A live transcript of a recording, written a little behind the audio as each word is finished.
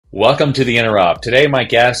Welcome to the Interrupt. Today, my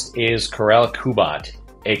guest is Karel,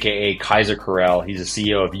 aka Kaiser Karel. He's the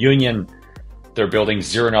CEO of Union. They're building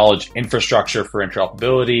zero-knowledge infrastructure for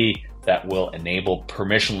interoperability that will enable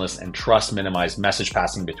permissionless and trust-minimized message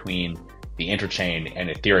passing between the interchain and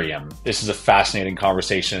Ethereum. This is a fascinating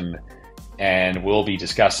conversation, and we'll be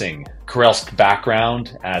discussing Karel's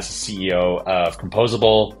background as CEO of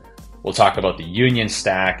Composable. We'll talk about the Union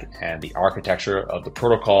stack and the architecture of the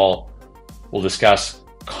protocol. We'll discuss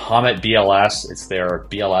Comet BLS, it's their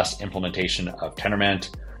BLS implementation of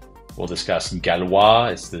Tendermint. We'll discuss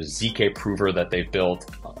Galois, it's the ZK prover that they've built,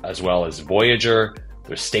 as well as Voyager,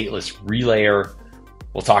 their stateless relayer.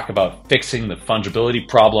 We'll talk about fixing the fungibility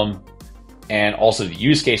problem and also the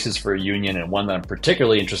use cases for Union, and one that I'm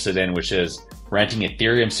particularly interested in, which is renting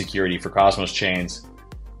Ethereum security for Cosmos chains.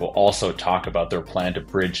 We'll also talk about their plan to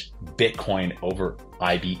bridge Bitcoin over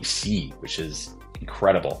IBC, which is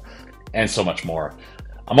incredible, and so much more.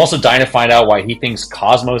 I'm also dying to find out why he thinks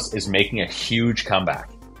Cosmos is making a huge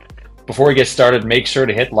comeback. Before we get started, make sure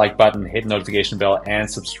to hit the like button, hit the notification bell, and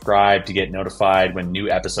subscribe to get notified when new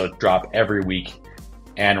episodes drop every week.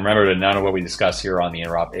 And remember that none of what we discuss here on the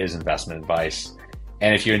Interrupt is investment advice.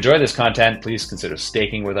 And if you enjoy this content, please consider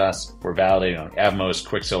staking with us. We're validating on Evmos,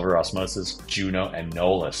 Quicksilver, Osmosis, Juno, and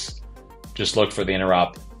Nolus. Just look for the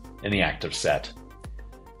Interrupt in the active set.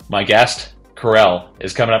 My guest, Karel,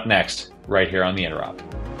 is coming up next, right here on the Interrupt.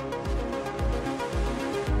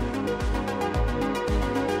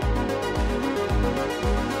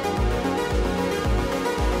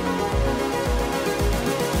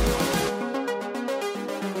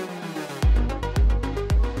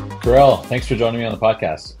 Karel, thanks for joining me on the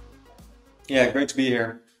podcast. Yeah, great to be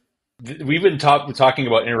here. We've been talking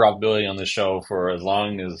about interoperability on this show for as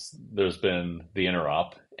long as there's been the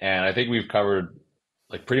Interop, and I think we've covered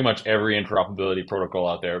like pretty much every interoperability protocol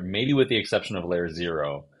out there, maybe with the exception of Layer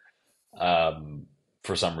 0,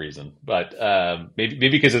 for some reason. But maybe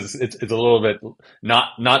because it's a little bit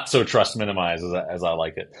not so trust minimized as I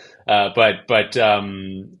like it.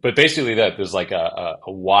 But basically that there's like a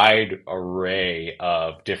wide array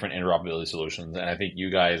of different interoperability solutions, and I think you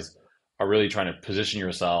guys are really trying to position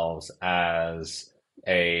yourselves as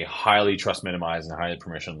a highly trust minimized and highly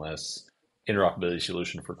permissionless interoperability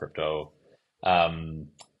solution for crypto.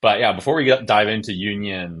 But yeah, before we dive into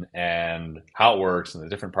Union and how it works and the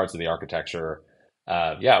different parts of the architecture,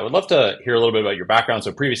 I would love to hear a little bit about your background.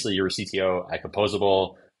 So previously you were CTO at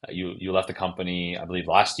Composable. You left the company, I believe,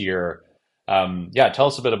 last year. Tell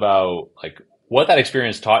us a bit about like what that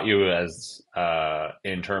experience taught you as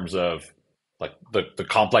in terms of like the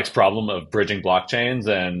complex problem of bridging blockchains,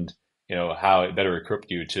 and how it better equipped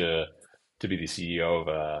you to be the CEO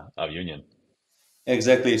of Union.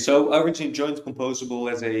 Exactly. So I originally joined Composable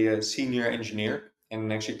as a senior engineer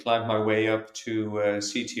and actually climbed my way up to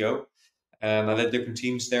CTO. I led different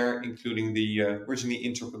teams there, including the originally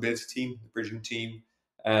interoperability team, the bridging team,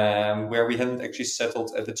 where we hadn't actually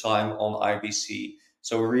settled at the time on IBC.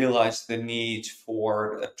 So we realized the need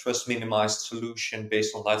for a trust minimized solution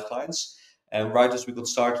based on light clients. And right as we got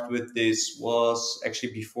started with this was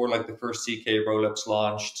actually before like the first ZK rollups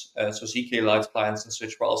launched. So ZK light clients and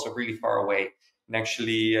such were also really far away and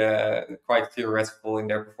actually quite theoretical in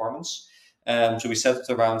their performance. So we set it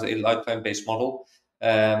around a light client based model,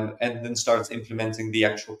 and then started implementing the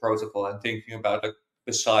actual protocol and thinking about like,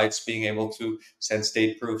 besides being able to send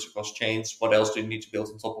state proofs across chains, what else do you need to build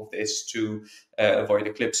on top of this to avoid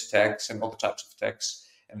eclipse attacks and other types of attacks?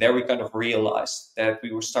 And there we kind of realized that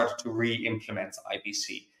we were starting to re-implement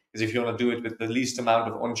IBC. Because if you want to do it with the least amount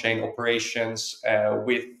of on-chain operations,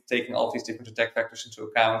 with taking all these different attack vectors into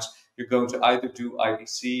account, you're going to either do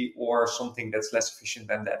IBC or something that's less efficient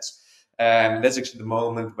than that. That's actually the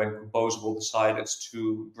moment when Composable decided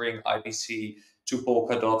to bring IBC to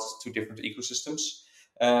Polkadot, to different ecosystems.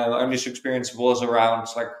 Our initial experience was around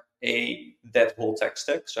like that whole tech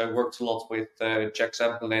stack. So I worked a lot with Jack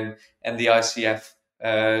Zampolin and the ICF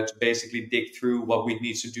to basically dig through what we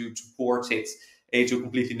need to do to port it to a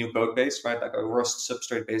completely new code base, right? Like a Rust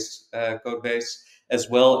substrate-based code base, as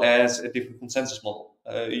well as a different consensus model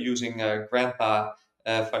using Grandpa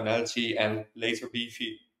finality and later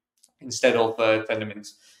Beefy instead of Tendermint.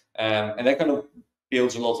 And that kind of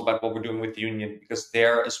builds a lot about what we're doing with Union, because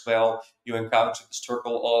there as well, you encounter the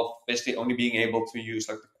struggle of basically only being able to use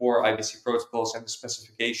like the core IBC protocols and the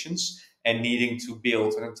specifications, and needing to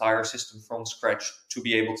build an entire system from scratch to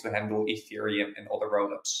be able to handle Ethereum and other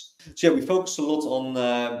rollups. So yeah, we focused a lot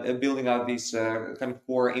on building out these kind of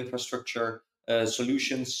core infrastructure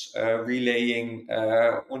solutions, relaying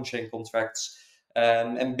on-chain contracts,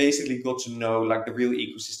 and basically got to know like the real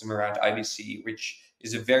ecosystem around IBC, which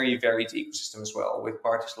is a very varied ecosystem as well, with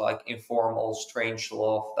parties like Informal,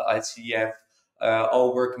 Strangelove, the ICF,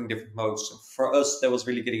 all working different modes. For us, that was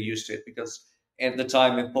really getting used to it, because at the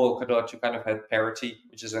time in Polkadot, you kind of had Parity,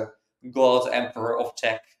 which is a god emperor of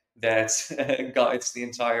tech that guides the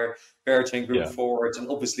entire parachain group Yeah. forward. And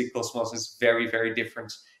obviously, Cosmos is very, very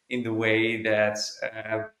different in the way that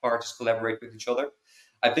parties collaborate with each other.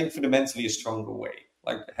 I think fundamentally a stronger way.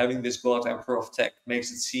 Like having this god emperor of tech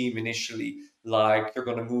makes it seem initially like you're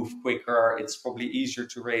going to move quicker. It's probably easier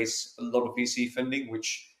to raise a lot of VC funding,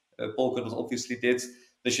 which Polkadot obviously did.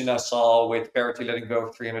 As you now saw with Parity letting go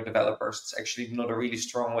of 300 developers, it's actually not a really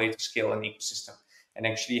strong way to scale an ecosystem. And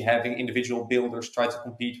actually having individual builders try to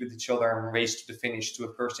compete with each other and race to the finish to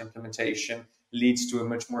a first implementation leads to a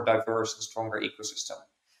much more diverse and stronger ecosystem.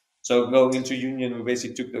 So going into Union, we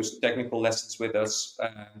basically took those technical lessons with us,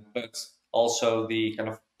 but also the kind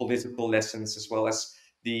of political lessons, as well as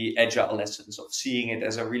the agile lessons of seeing it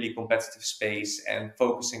as a really competitive space and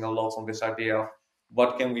focusing a lot on this idea of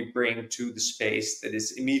what can we bring to the space that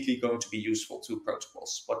is immediately going to be useful to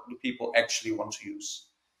protocols? What do people actually want to use?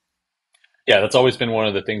 Yeah, that's always been one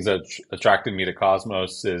of the things that attracted me to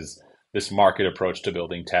Cosmos is this market approach to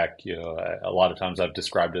building tech. A lot of times I've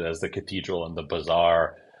described it as the cathedral and the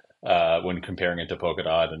bazaar when comparing it to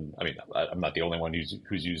Polkadot. And I mean, I'm not the only one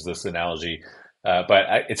who's used this analogy,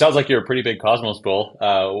 but it sounds like you're a pretty big Cosmos bull.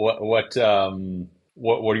 What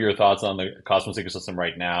are your thoughts on the Cosmos ecosystem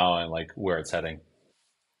right now and like where it's heading?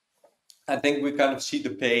 I think we kind of see the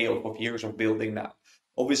payoff of years of building now.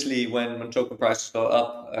 Obviously, when token prices go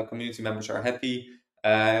up, community members are happy.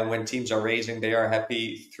 When teams are raising, they are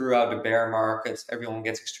happy. Throughout the bear market, everyone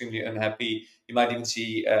gets extremely unhappy. You might even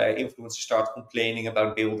see influencers start complaining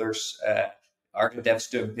about builders. Are the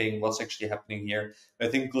devs dumping? What's actually happening here? But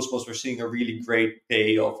I think Cosmos, we're seeing a really great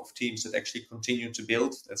payoff of teams that actually continue to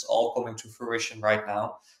build. That's all coming to fruition right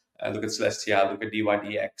now. Look at Celestia, look at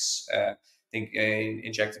DYDX. Think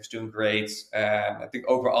Injective's doing great. I think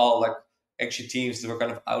overall, like actually teams that were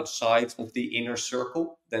kind of outside of the inner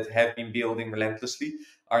circle that have been building relentlessly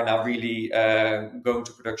are now really going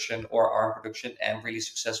to production or are in production and really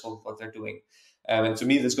successful with what they're doing. And to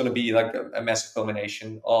me, that's going to be like a massive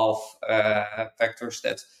combination of factors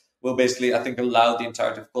that will basically, I think, allow the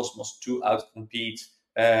entirety of Cosmos to outcompete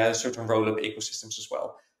certain roll-up ecosystems as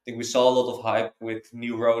well. I think we saw a lot of hype with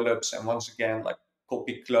new roll-ups, and once again, like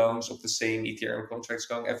copy clones of the same Ethereum contracts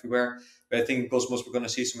going everywhere. But I think in Cosmos, we're going to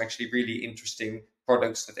see some actually really interesting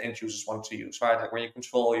products that end users want to use, right? Like when you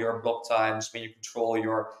control your block times, when you control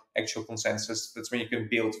your actual consensus, that's when you can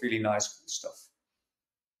build really nice, cool stuff.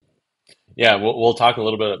 Yeah, we'll talk a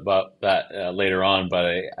little bit about that later on, but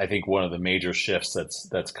I think one of the major shifts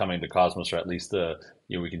that's coming to Cosmos, or at least the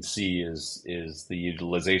we can see is the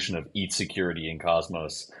utilization of ETH security in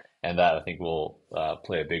Cosmos, and that I think will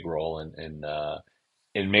play a big role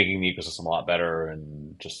in making the ecosystem a lot better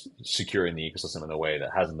and just securing the ecosystem in a way that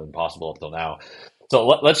hasn't been possible up till now. So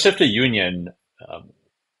let's shift to Union. Um,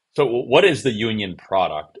 so what is the Union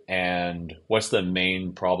product, and what's the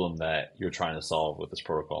main problem that you're trying to solve with this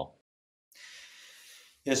protocol?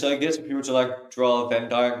 Yeah, so I guess if you were to like draw a Venn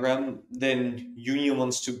diagram, then Union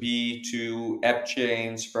wants to be to app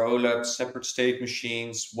chains, rollups, separate state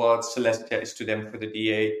machines, what Celestia is to them for the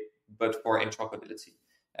DA, but for interoperability.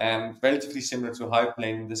 Relatively similar to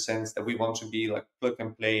Hyperlane in the sense that we want to be like plug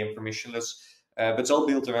and play and permissionless, but it's all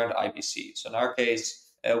built around IBC. So in our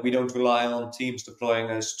case, we don't rely on teams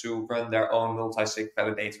deploying us to run their own multi-sig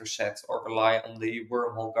validator set or rely on the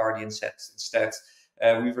wormhole guardian set. Instead,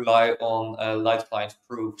 we rely on light client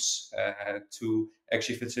proofs to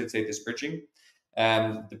actually facilitate this bridging.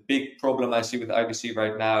 The big problem I see with IBC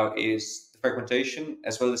right now is the fragmentation,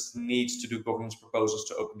 as well as the need to do governance proposals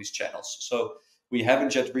to open these channels. So we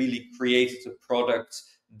haven't yet really created a product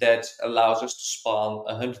that allows us to spawn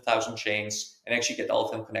 100,000 chains and actually get all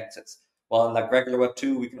of them connected. While in like regular Web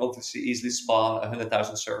 2, we can obviously easily spawn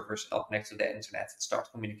 100,000 servers and all connect to the internet and start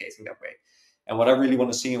communicating that way. And what I really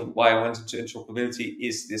want to see and why I went into interoperability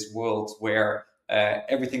is this world where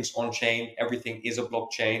everything's on chain, everything is a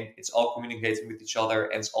blockchain, it's all communicating with each other,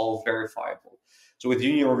 and it's all verifiable. So with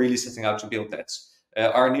Union, we're really setting out to build that.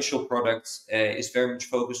 Our initial product is very much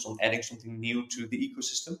focused on adding something new to the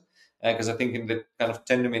ecosystem. Because I think in the kind of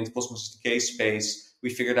Tendermint Cosmos SDK space, we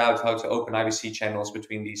figured out how to open IBC channels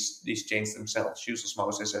between these chains themselves, use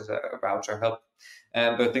Osmosis as a router hub.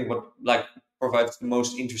 But I think what like provides the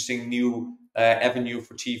most interesting new avenue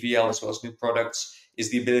for TVL as well as new products is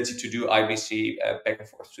the ability to do IBC back and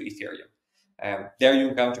forth to Ethereum. There you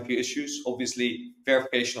encounter a few issues. Obviously,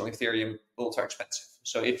 verification on Ethereum ultra expensive.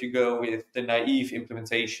 So if you go with the naive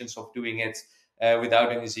implementations of doing it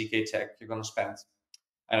without any ZK tech, you're going to spend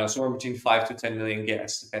I don't know, somewhere between 5 to 10 million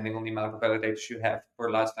gas, depending on the amount of validators you have per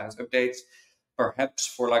last night's updates. Perhaps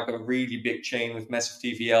for like a really big chain with massive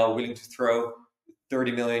TVL willing to throw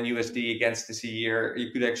 30 million USD against this a year,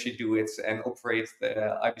 you could actually do it and operate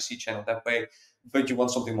the IBC channel that way. But you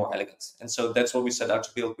want something more elegant. And so that's what we set out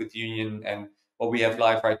to build with Union, and what we have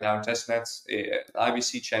live right now in testnet, an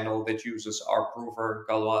IBC channel that uses our prover,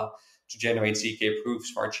 Galois, to generate ZK proofs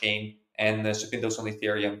for our chain and submit those on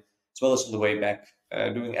Ethereum, as well as on the way back,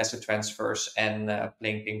 doing asset transfers and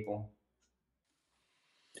playing ping pong.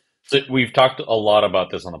 So we've talked a lot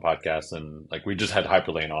about this on the podcast, and like we just had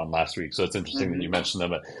Hyperlane on last week, so it's interesting that you mentioned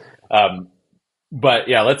them. But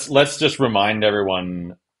yeah, let's just remind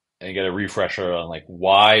everyone and get a refresher on like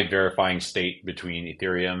why verifying state between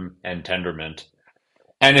Ethereum and Tendermint,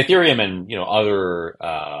 and Ethereum and other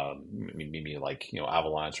maybe like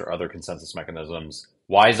Avalanche or other consensus mechanisms.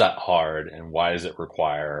 Why is that hard, and why does it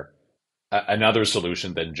require another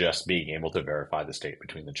solution than just being able to verify the state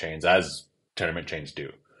between the chains, as Tendermint chains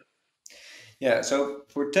do? Yeah, so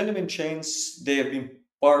for Tendermint chains, they have been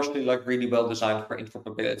partially like really well designed for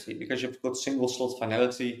interoperability because you've got single slot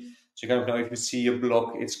finality. So you kind of know if you see a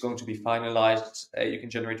block, it's going to be finalized. You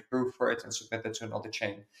can generate a proof for it and submit that to another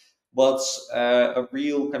chain. What's a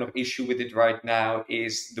real kind of issue with it right now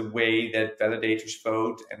is the way that validators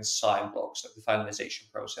vote and sign blocks of the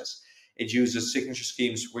finalization process. It uses signature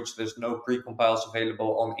schemes for which there's no precompiles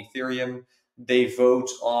available on Ethereum. They vote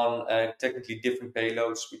on technically different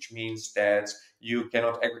payloads, which means that you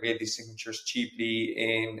cannot aggregate these signatures cheaply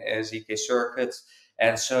in a ZK circuit.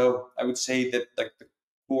 And so I would say that like the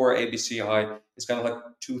core ABCI is kind of like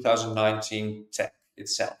 2019 tech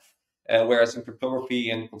itself. Whereas in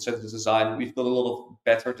cryptography and consensus design, we've got a lot of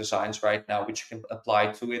better designs right now which you can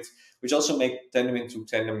apply to it, which also make Tendermint to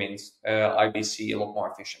Tendermint IBC a lot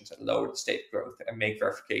more efficient and lower the state growth and make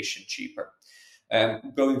verification cheaper.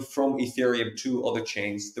 Going from Ethereum to other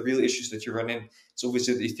chains, the real issues that you run in is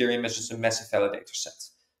obviously that Ethereum is just a massive validator set.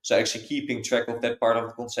 So actually keeping track of that part of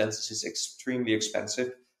the consensus is extremely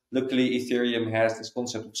expensive. Luckily, Ethereum has this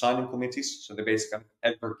concept of signing committees. So they basically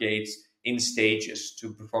aggregate in stages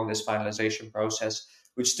to perform this finalization process,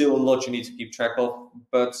 which still a lot you need to keep track of.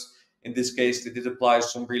 But in this case, they did apply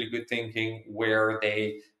some really good thinking where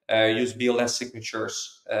they use BLS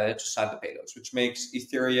signatures to sign the payloads, which makes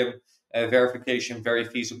Ethereum verification very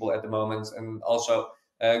feasible at the moment and also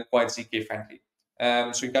quite ZK friendly.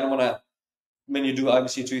 So you kind of want to, when you do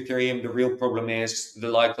IBC to Ethereum, the real problem is the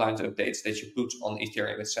live client updates that you put on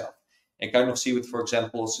Ethereum itself. And kind of see with, for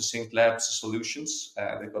example, Succinct Labs Solutions.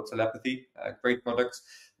 They've got Telepathy, a great product,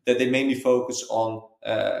 that they mainly focus on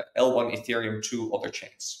L1 Ethereum to other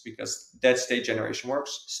chains because that state generation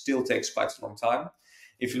works, still takes quite a long time.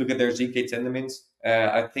 If you look at their ZK Tendermint,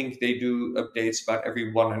 I think they do updates about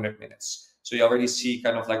every 100 minutes. So you already see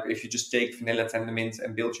kind of like if you just take vanilla Tendermint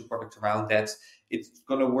and build your product around that, it's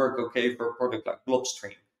going to work okay for a product like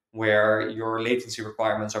Blockstream, where your latency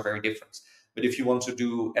requirements are very different. But if you want to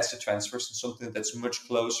do asset transfers and something that's much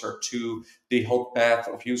closer to the hot path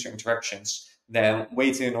of user interactions, then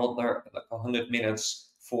waiting another like 100 minutes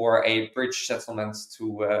for a bridge settlement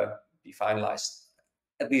to be finalized.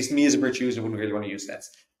 At least me as a bridge user wouldn't really want to use that.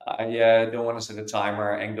 I don't want to set a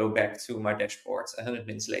timer and go back to my dashboard 100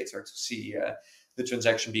 minutes later to see the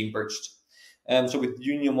transaction being bridged. So with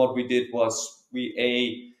Union, what we did was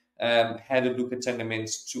we had a look at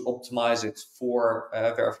Tendermint to optimize it for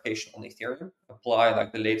verification on Ethereum, apply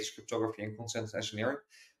like the latest cryptography and consensus engineering.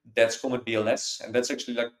 That's common BLS, and that's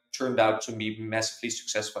actually like turned out to be massively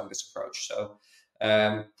successful in this approach. So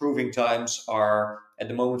proving times are at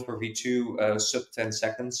the moment for V2 sub 10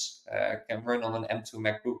 seconds, can run on an M2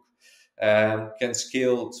 MacBook, can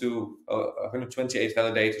scale to 128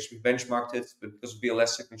 validators. We benchmarked it, but because of BLS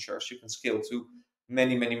signatures, you can scale to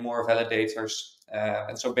many, many more validators.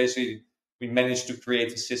 And so basically, we managed to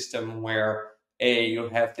create a system where you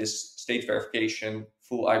have this state verification,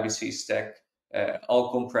 full IBC stack,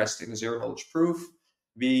 all compressed in a zero knowledge proof.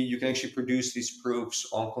 You can actually produce these proofs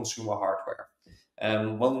on consumer hardware.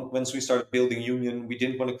 Once we started building Union, we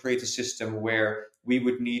didn't want to create a system where we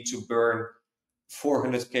would need to burn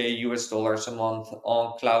 $400K US a month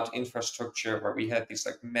on cloud infrastructure, where we had these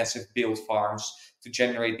like massive build farms to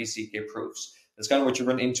generate these ZK proofs. That's kind of what you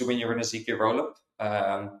run into when you run a ZK rollup,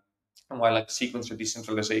 and why like sequencer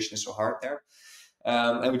decentralization is so hard there.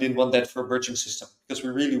 And we didn't want that for a bridging system because we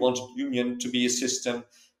really wanted Union to be a system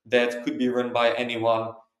that could be run by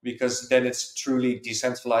anyone, because then it's a truly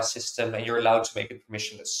decentralized system and you're allowed to make it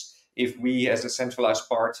permissionless. If we as a centralized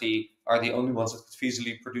party are the only ones that could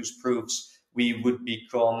feasibly produce proofs, we would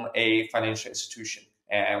become a financial institution.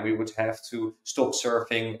 and we would have to stop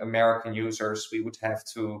serving American users. We would have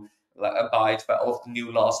to abide by all of the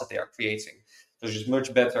new laws that they are creating. So it's just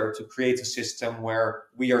much better to create a system where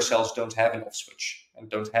we ourselves don't have an off switch and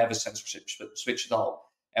don't have a censorship switch at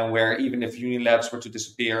all. And where even if Union Labs were to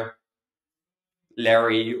disappear,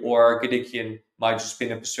 Larry or Gadikian might just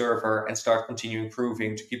spin up a server and start continuing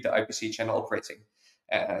proving to keep the IPC channel operating.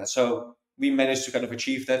 So we managed to kind of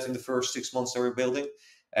achieve that in the first 6 months that we're building.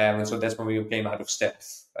 And so that's when we came out of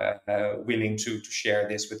stealth, willing to share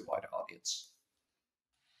this with the wider audience.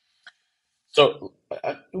 So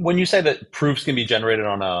when you say that proofs can be generated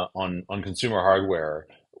on on consumer hardware,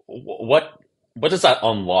 what does that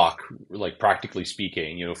unlock, like practically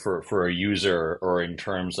speaking, for a user or in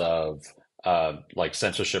terms of like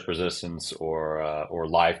censorship resistance or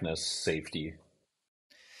liveness safety?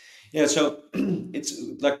 Yeah, so it's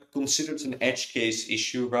like considered an edge case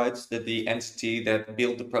issue, right? That the entity that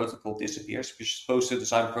built the protocol disappears. We're supposed to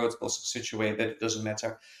design protocols in such a way that it doesn't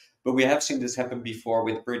matter. But we have seen this happen before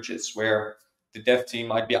with bridges, where the dev team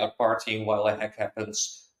might be out partying while a hack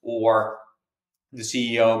happens, or the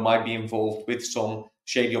CEO might be involved with some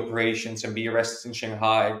shady operations and be arrested in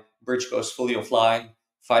Shanghai. Bridge goes fully offline,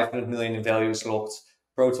 500 million in value is locked.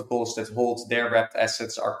 Protocols that hold their wrapped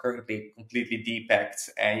assets are currently completely depacked,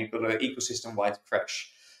 and you've got an ecosystem-wide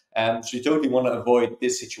crash. So you totally want to avoid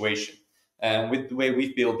this situation. With the way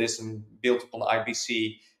we've built this and built upon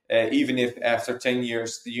IBC, even if after 10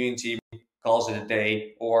 years the Union team calls it a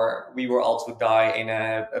day, or we were all to die in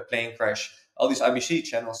a plane crash, all these IBC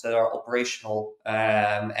channels that are operational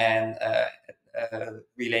and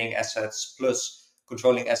relaying assets plus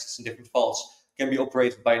controlling assets in different faults can be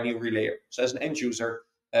operated by a new relayer. So as an end user,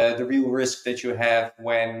 the real risk that you have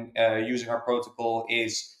when using our protocol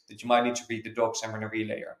is that you might need to read the docs and run a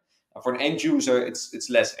relayer. For an end user, it's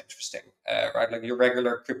less interesting, right? Like your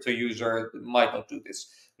regular crypto user might not do this.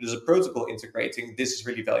 But as a protocol integrating, this is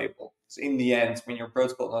really valuable. So in the end, when your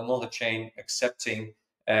protocol on another chain accepting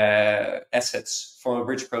assets from a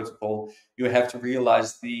bridge protocol, you have to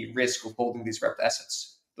realize the risk of holding these wrapped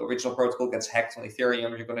assets. The original protocol gets hacked on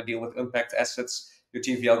Ethereum, you're going to deal with unpacked assets. Your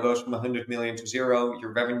TVL goes from 100 million to zero,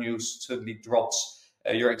 your revenue suddenly drops,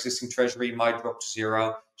 your existing treasury might drop to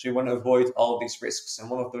zero. So you want to avoid all these risks. And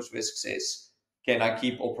one of those risks is, can I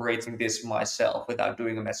keep operating this myself without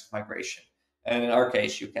doing a massive migration? And in our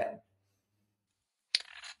case, you can.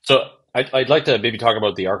 So I'd like to maybe talk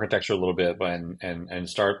about the architecture a little bit, and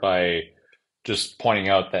start by just pointing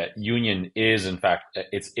out that Union is in fact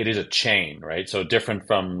it is a chain, right? So different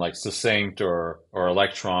from like Succinct or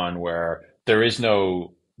Electron, where there is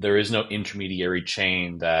no intermediary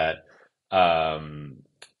chain that um,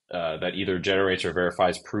 that either generates or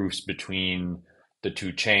verifies proofs between the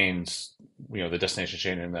two chains, the destination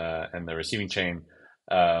chain and the receiving chain.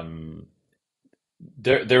 Um,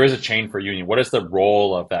 there is a chain for Union. What is the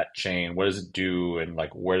role of that chain? What does it do, and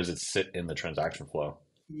like where does it sit in the transaction flow?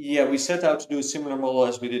 Yeah, we set out to do a similar model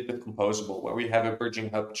as we did with Composable, where we have a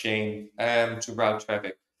bridging hub chain to route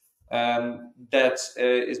traffic. That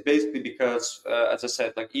is basically because, as I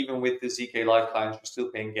said, like even with the ZK Live clients, we're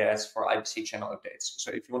still paying gas for IBC channel updates.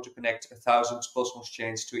 So if you want to connect 1,000 Cosmos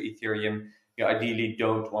chains to Ethereum, you ideally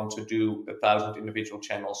don't want to do 1,000 individual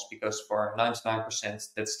channels, because for 99%,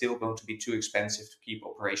 that's still going to be too expensive to keep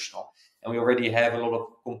operational. And we already have a lot of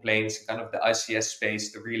complaints in kind of the ICS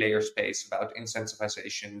space, the relayer space, about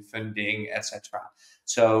incentivization, funding, etc.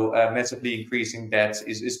 So massively increasing that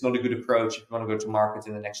is not a good approach if you want to go to market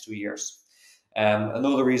in the next 2 years.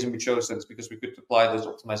 Another reason we chose that is because we could apply those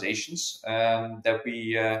optimizations that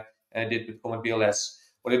we did with Comet BLS.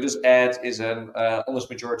 What it does add is an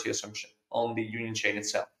honest majority assumption on the Union chain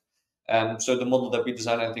itself. So the model that we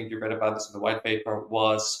designed, I think you read about this in the white paper,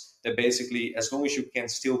 was that basically as long as you can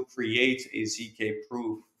still create a ZK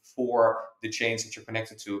proof for the chains that you're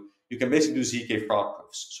connected to, you can basically do ZK fraud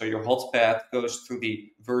proofs. So your hot path goes through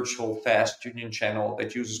the virtual fast Union channel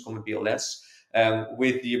that uses Comet BLS,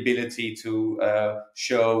 with the ability to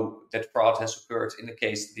show that fraud has occurred in the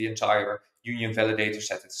case that the entire Union validator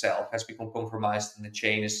set itself has become compromised and the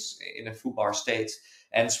chain is in a foobar state,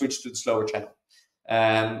 and switch to the slower channel.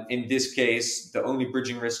 In this case, the only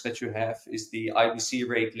bridging risk that you have is the IBC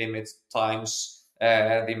rate limit times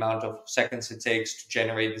the amount of seconds it takes to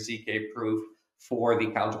generate the ZK proof for the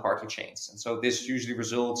counterparty chains. And so this usually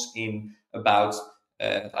results in about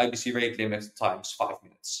IBC rate limit times 5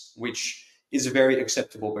 minutes, which is a very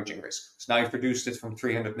acceptable bridging risk. So now you've reduced it from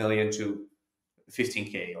 300 million to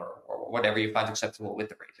 15K or whatever you find acceptable with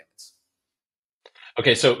the rate limits.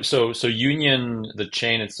 Okay, so Union, the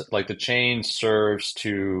chain, it's like the chain serves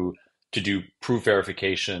to do proof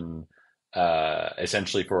verification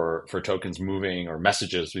essentially for tokens moving or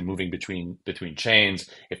messages moving between chains.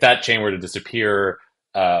 If that chain were to disappear,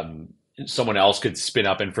 someone else could spin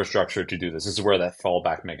up infrastructure to do this. This is where that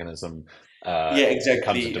fallback mechanism Yeah, comes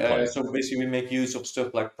exactly. into play. So basically, we make use of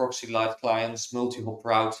stuff like proxy light clients, multi-hop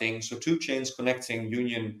routing. So two chains connecting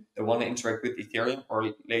union that want to interact with Ethereum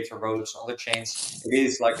or later rollups on other chains. It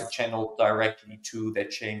is like a channel directly to that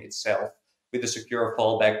chain itself with a secure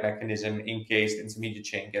fallback mechanism in case the intermediate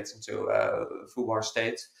chain gets into FUBAR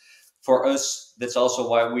state. For us, that's also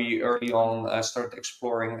why we early on started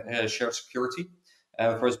exploring shared security.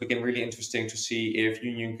 For us, it became really interesting to see if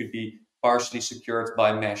Union could be partially secured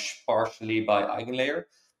by mesh, partially by eigenlayer,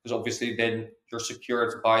 because obviously then you're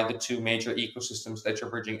secured by the two major ecosystems that you're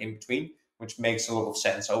bridging in between, which makes a lot of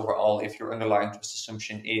sense overall if your underlying trust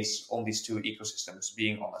assumption is on these two ecosystems,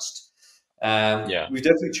 being honest. Yeah. We've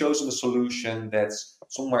definitely chosen a solution that's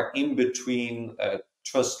somewhere in between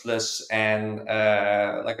trustless and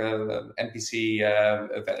like a NPC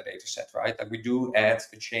validator set, right? Like we do add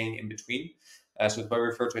a chain in between. So we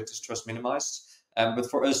refer to it as trust minimized. But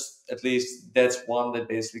for us, at least, that's one that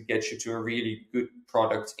basically gets you to a really good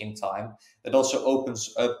product in time. That also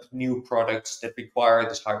opens up new products that require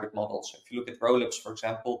this hybrid model. So if you look at rollups, for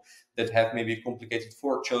example, that have maybe a complicated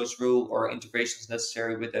fork choice rule or integrations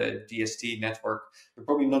necessary with a DST network, you're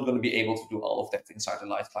probably not going to be able to do all of that inside the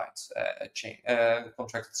light client chain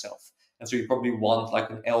contract itself. And so you probably want like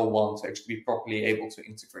an L1 to actually be properly able to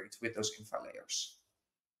integrate with those infra layers.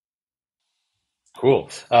 Cool.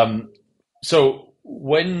 So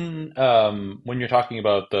when you're talking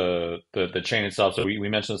about the chain itself, so we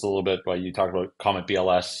mentioned this a little bit, but you talked about Comet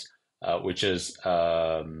BLS, which is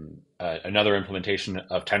another implementation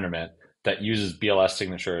of Tendermint that uses BLS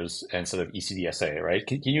signatures instead of ECDSA, right?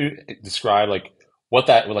 Can you describe like what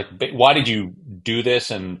that like? Why did you do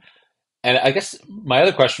this, and I guess my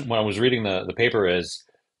other question when I was reading the paper is,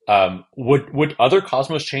 would other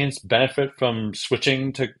Cosmos chains benefit from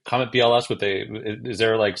switching to Comet BLS? Would they? Is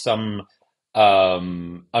there like some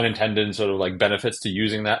unintended sort of like benefits to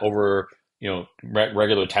using that over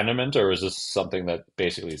regular Tendermint, or is this something that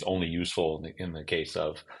basically is only useful in the case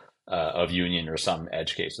of Union or some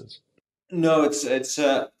edge cases? No, it's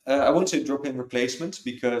I won't say drop-in replacement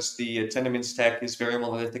because the Tendermint stack is very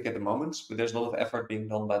monolithic at the moment, but there's a lot of effort being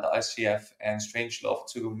done by the ICF and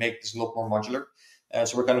Strangelove to make this a lot more modular.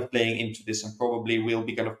 So we're kind of playing into this, and probably we'll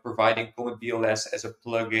be kind of providing Comet BLS as a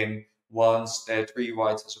plugin once that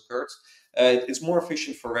rewrite has occurred. It's more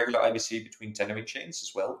efficient for regular IBC between Tendermint chains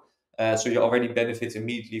as well. So you already benefit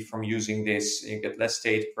immediately from using this. You get less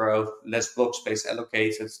state growth, less block space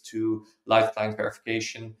allocated to lifetime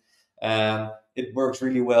verification. It works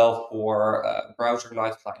really well for browser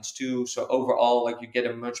light clients too. So overall, like you get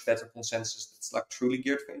a much better consensus that's like truly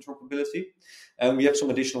geared for interoperability. And we have some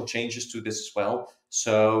additional changes to this as well.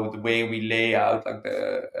 So the way we lay out like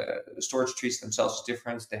the storage trees themselves is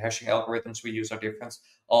different. The hashing algorithms we use are different,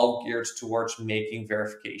 all geared towards making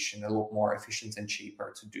verification a lot more efficient and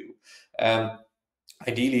cheaper to do.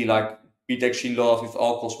 Ideally, like we'd actually love if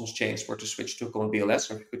all Cosmos chains were to switch to Comet BLS,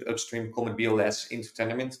 or if you could upstream Comet BLS into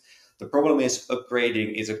Tendermint. The problem is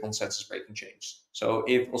upgrading is a consensus breaking change. So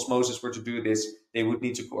if Osmosis were to do this, they would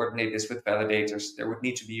need to coordinate this with validators. There would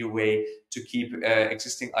need to be a way to keep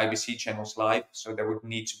existing IBC channels live. So there would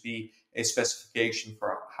need to be a specification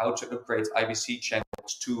for how to upgrade IBC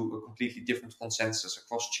channels to a completely different consensus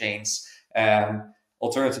across chains.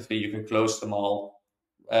 Alternatively, you can close them all,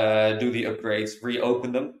 do the upgrades,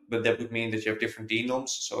 reopen them, but that would mean that you have different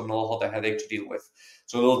denoms, so no other headache to deal with.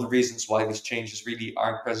 So a lot of the reasons why these changes really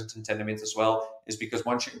aren't present in Tendermint as well is because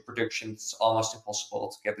once you're in production, it's almost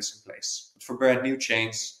impossible to get this in place. But for brand new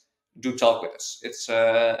chains, do talk with us. It's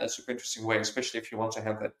a super interesting way, especially if you want to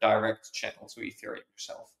have a direct channel to Ethereum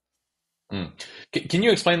yourself. Mm. Can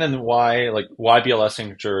you explain then why BLS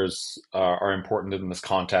signatures are important in this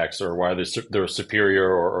context, or why they're superior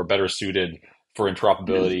or better suited for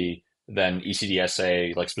interoperability than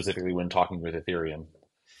ECDSA, like specifically when talking with Ethereum?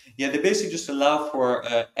 Yeah, they basically just allow for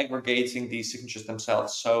aggregating these signatures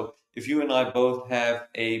themselves. So if you and I both have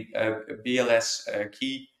a BLS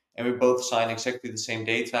key and we both sign exactly the same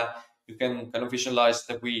data, you can kind of visualize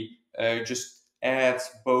that we just add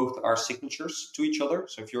both our signatures to each other.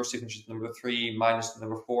 So if your signature is number 3 minus the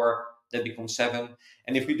number 4, that becomes 7.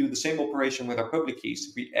 And if we do the same operation with our public keys,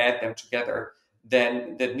 if we add them together,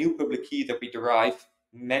 then that new public key that we derive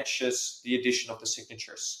matches the addition of the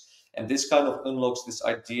signatures. And this kind of unlocks this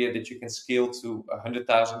idea that you can scale to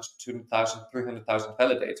 100,000, 200,000, 300,000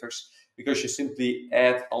 validators because you simply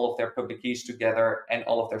add all of their public keys together and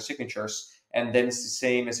all of their signatures. And then it's the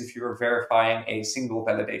same as if you were verifying a single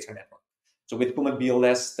validator network. So with common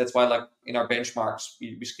BLS, that's why like in our benchmarks,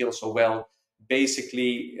 we scale so well.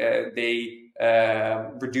 Basically, they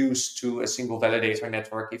reduce to a single validator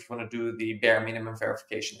network if you want to do the bare minimum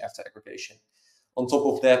verification after aggregation. On top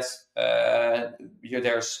of that,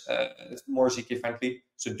 there's more ZK friendly.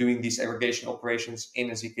 So doing these aggregation operations in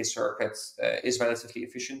a ZK circuit is relatively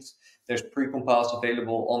efficient. There's pre-compiles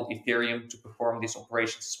available on Ethereum to perform these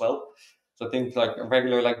operations as well. So I think like a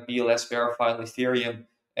regular like BLS verify on Ethereum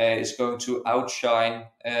is going to outshine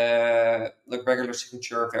like regular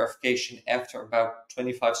signature verification after about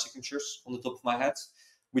 25 signatures on the top of my head,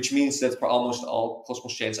 which means that for almost all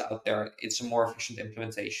Cosmos chains out there, it's a more efficient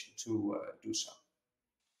implementation to do so.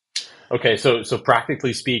 Okay, so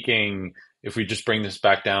practically speaking, if we just bring this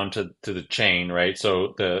back down to the chain, right?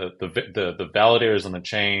 So the validators on the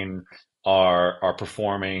chain are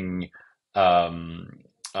performing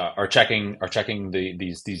are checking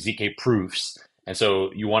these ZK proofs, and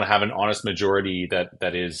so you want to have an honest majority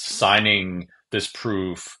that is signing this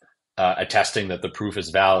proof, attesting that the proof is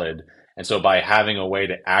valid. And so by having a way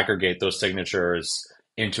to aggregate those signatures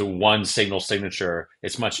into one signal signature,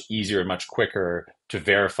 it's much easier, much quicker to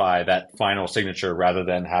verify that final signature rather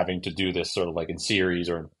than having to do this sort of like in series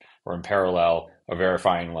or in parallel of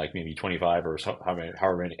verifying like maybe 25 or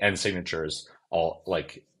however many end signatures all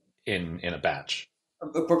like in a batch.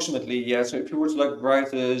 Approximately, yeah. So if you were to like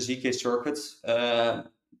write a ZK circuit,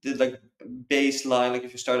 the like baseline, like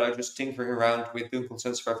if you start out just tinkering around with doing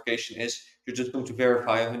consensus verification, is you're just going to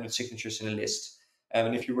verify 100 signatures in a list.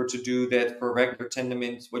 And if you were to do that for a regular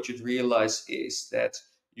Tendermint, what you'd realize is that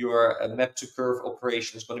your map to curve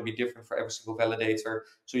operation is going to be different for every single validator.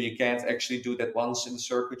 So you can't actually do that once in the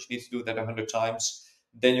circuit. You need to do that 100 times.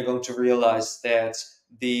 Then you're going to realize that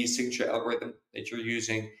the signature algorithm that you're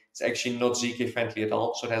using is actually not ZK friendly at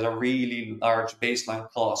all. So it has a really large baseline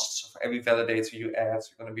cost. So for every validator you add,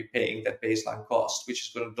 you're going to be paying that baseline cost, which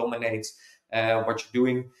is going to dominate what you're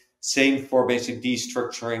doing. Same for basically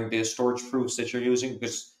destructuring the storage proofs that you're using,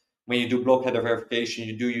 because when you do block header verification,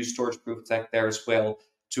 you do use storage proof attack there as well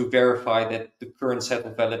to verify that the current set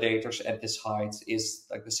of validators at this height is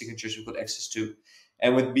like the signatures you've got access to.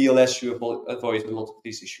 And with BLS, you avoid a lot of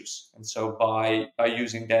these issues. And so by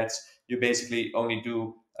using that, you basically only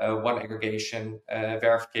do one aggregation,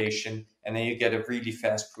 verification, and then you get a really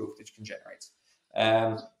fast proof that you can generate.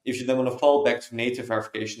 If you then want to fall back to native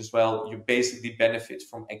verification as well, you basically benefit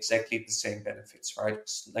from exactly the same benefits, right?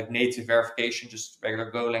 Like native verification, just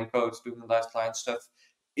regular Golang code, doing the live client stuff,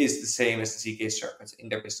 is the same as the ZK circuit in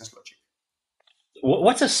their business logic.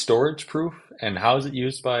 What's a storage proof and how is it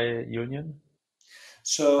used by Union? I've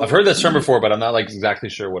So heard this term before, but I'm not like exactly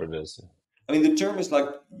sure what it is. I mean, the term is like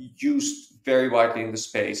used very widely in the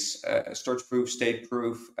space, storage proof, state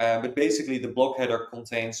proof, but basically the block header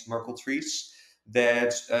contains Merkle trees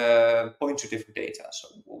that point to different data. So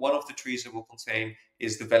one of the trees it will contain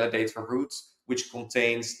is the validator root, which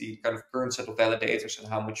contains the kind of current set of validators and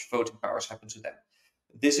how much voting powers happen to them.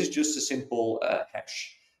 This is just a simple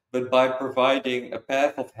hash, but by providing a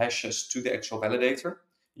path of hashes to the actual validator,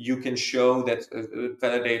 you can show that a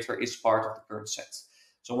validator is part of the current set.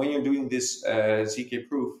 So when you're doing this ZK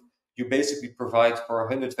proof, you basically provide for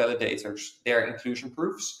 100 validators their inclusion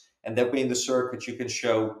proofs, and that way in the circuit you can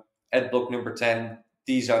show at block number 10,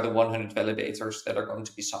 these are the 100 validators that are going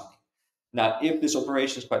to be signing. Now, if this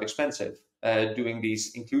operation is quite expensive, doing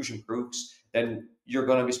these inclusion proofs, then you're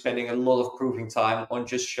going to be spending a lot of proving time on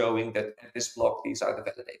just showing that at this block, these are the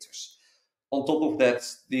validators. On top of that,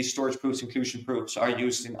 these storage proofs, inclusion proofs are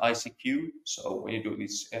used in ICQ. So when you do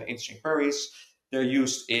these interesting queries, they're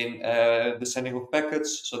used in the sending of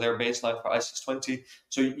packets. So they're baseline for I620.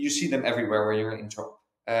 So you see them everywhere where you're in interop.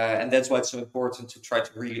 And that's why it's so important to try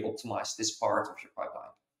to really optimize this part of your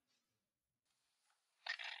pipeline.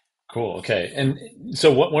 Cool. Okay. And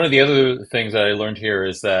so one of the other things that I learned here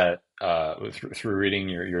is that through reading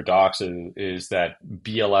your docs is that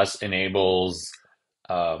BLS enables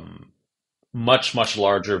much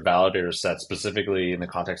larger validator sets, specifically in the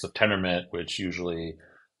context of Tendermint, which usually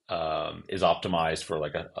is optimized for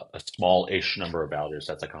like a small-ish number of validators.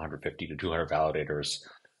 That's like 150 to 200 validators.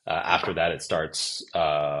 After that, it starts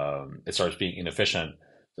being inefficient.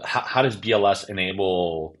 How does BLS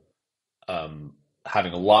enable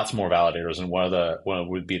having lots more validators, and what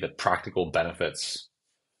would be the practical benefits?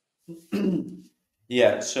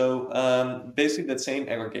 Yeah, so basically that same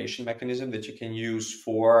aggregation mechanism that you can use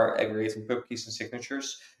for aggregating pub keys and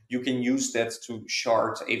signatures, you can use that to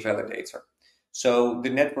shard a validator. So the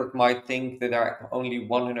network might think that there are only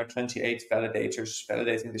 128 validators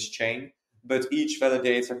validating this chain, but each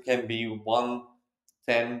validator can be 1,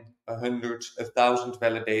 10, 100, 1,000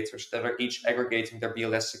 validators that are each aggregating their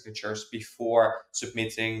BLS signatures before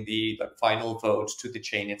submitting the final vote to the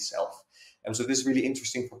chain itself. And so this is really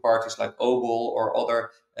interesting for parties like Obol or other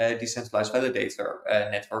decentralized validator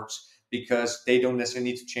networks, because they don't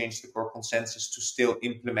necessarily need to change the core consensus to still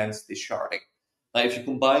implement this sharding. Now, if you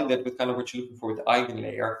combine that with kind of what you're looking for with the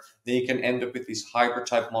eigenlayer, then you can end up with these hybrid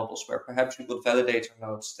type models where perhaps you've got validator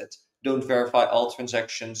nodes that don't verify all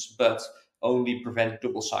transactions, but only prevent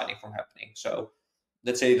double signing from happening. So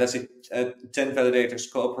let's say 10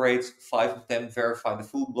 validators cooperate, 5 of them verify the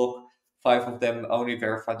full block, 5 of them only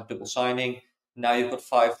verify the double signing. Now you've got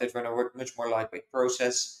 5 that run a much more lightweight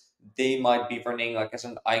process. They might be running like as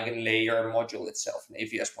an eigenlayer module itself, an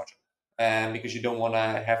AVS module. Because you don't want to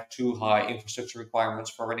have too high infrastructure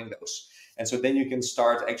requirements for running those. And so then you can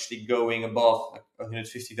start actually going above like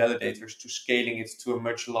 150 validators to scaling it to a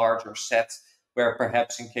much larger set, where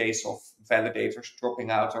perhaps in case of validators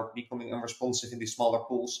dropping out or becoming unresponsive in these smaller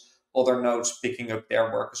pools, other nodes picking up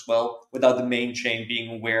their work as well, without the main chain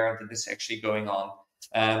being aware that it's actually going on.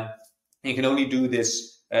 You can only do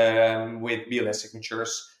this with BLS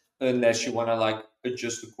signatures unless you want to like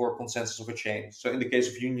adjust the core consensus of a chain. So in the case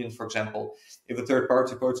of Union, for example, if a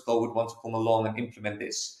third-party protocol would want to come along and implement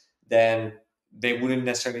this, then they wouldn't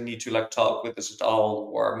necessarily need to like talk with us at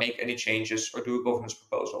all or make any changes or do a governance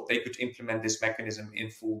proposal. They could implement this mechanism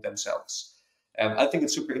in full themselves. I think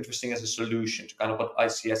it's super interesting as a solution to kind of what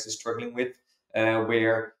ICS is struggling with,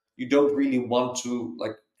 where you don't really want to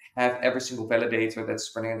like have every single validator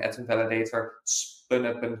that's running an Atom validator spin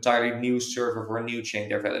up an entirely new server for a new chain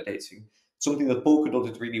they're validating. Something that Polkadot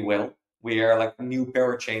did really well, where like new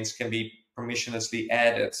parachains can be permissionlessly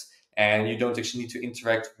added, and you don't actually need to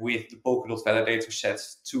interact with the Polkadot validator set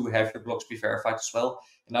to have your blocks be verified as well.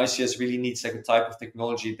 And ICS really needs like a type of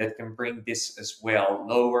technology that can bring this as well,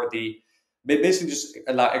 basically just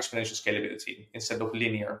allow exponential scalability instead of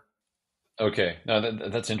linear. Okay, no,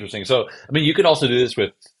 that's interesting. So, I mean, you could also do this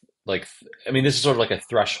with like, I mean, this is sort of like a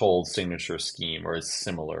threshold signature scheme, or it's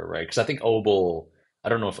similar, right? Because I think Obol, I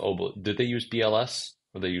don't know if Obol, did they use BLS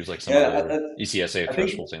or they use like some Yeah, other ECSA I think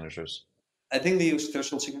threshold signatures? I think they use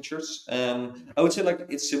threshold signatures. I would say like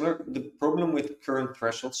it's similar. The problem with current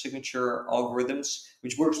threshold signature algorithms,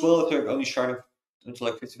 which works well if they're only sharding into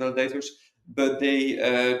like 50 validators, but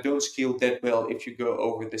they don't scale that well if you go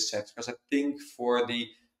over this set. Because I think for the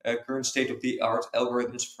current state of the art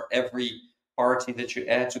algorithms, for every party that you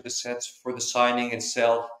add to the sets for the signing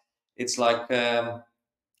itself, it's like O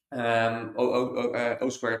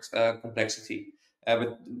squared complexity.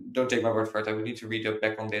 But don't take my word for it. I would need to read up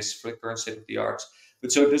back on this for the current state of the art.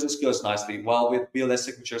 But so it doesn't scale as nicely. While with BLS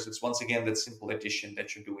signatures, it's once again that simple addition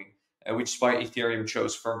that you're doing, which is why Ethereum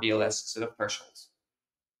chose for BLS instead of thresholds.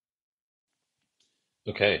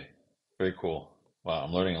 Okay, very cool. Wow,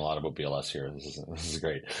 I'm learning a lot about BLS here. This is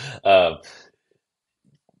great. Uh,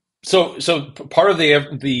 part of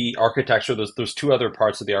the architecture, there's two other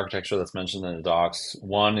parts of the architecture that's mentioned in the docs.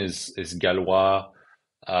 One is Galois,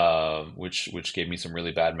 which gave me some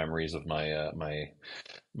really bad memories of my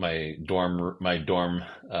dorm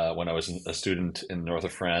when I was a student in north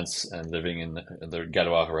of France and living in the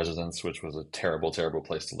Galois residence, which was a terrible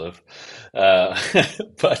place to live, uh,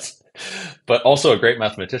 but but also a great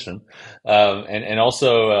mathematician, and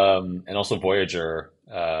also Voyager,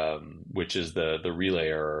 which is the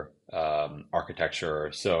relayer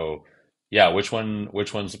architecture. So yeah, which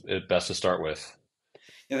one's best to start with?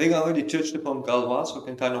 I think I already touched upon Galois, so I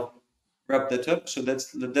can kind of wrap that up. So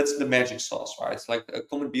that's the magic sauce, right? It's like a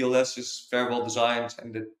common BLS is very well designed,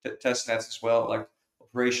 and the test nets as well, like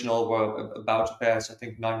operational, were about to pass. I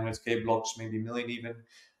think 900K blocks, maybe a million even.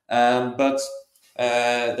 But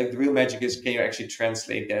like the real magic is, can you actually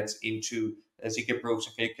translate that into ZK proofs,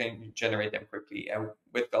 and can you generate them quickly? And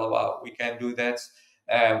with Galois, we can do that.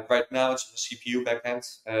 Right now, it's on the CPU backend,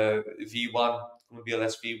 V1,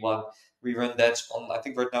 BLS V1. We run that on, I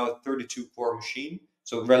think right now, a 32 core machine.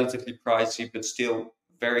 So relatively pricey, but still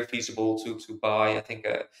very feasible to buy. I think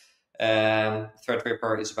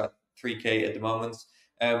Threadripper is about 3K at the moment.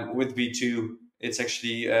 With V2, it's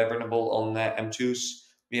actually runnable on M2s.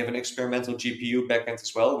 We have an experimental GPU backend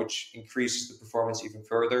as well, which increases the performance even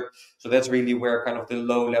further. So that's really where kind of the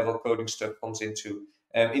low-level coding stuff comes into.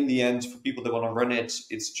 In the end, for people that want to run it,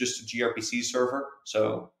 it's just a gRPC server.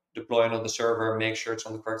 So deploy it on the server, make sure it's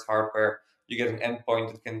on the correct hardware. You get an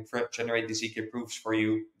endpoint that can generate the ZK proofs for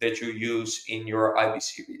you that you use in your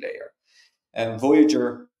IBC relayer. And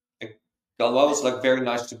Voyager, Galois was like very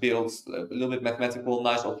nice to build, a little bit mathematical,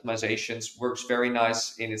 nice optimizations, works very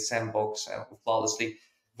nice in its sandbox flawlessly.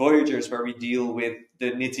 Voyager is where we deal with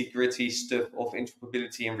the nitty gritty stuff of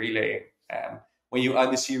interoperability and relaying. When you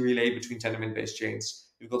IBC relay between tenement-based chains,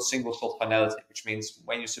 you've got single slot finality, which means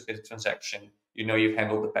when you submit a transaction, you know you've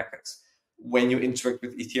handled the packets. When you interact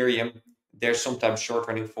with Ethereum, there's sometimes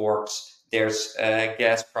short-running forks, there's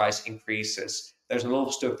gas price increases, there's a lot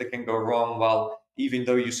of stuff that can go wrong while even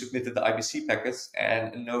though you submitted the IBC packet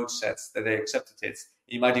and a node says that they accepted it,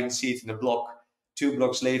 you might even see it in a block. 2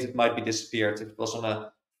 blocks later, it might be disappeared. It was on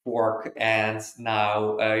a fork and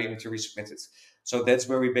now you need to resubmit it. So that's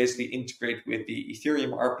where we basically integrate with the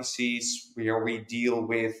Ethereum RPCs, where we deal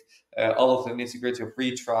with all of the nitty-gritty of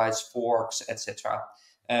retries, forks, etc.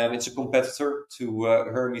 It's a competitor to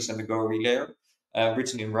Hermes and the Go Relayer,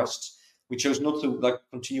 written in Rust. We chose not to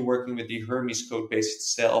continue working with the Hermes code base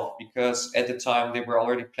itself because at the time they were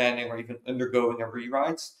already planning or even undergoing a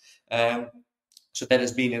rewrite. So that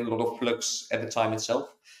has been in a lot of flux at the time itself.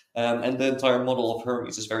 And the entire model of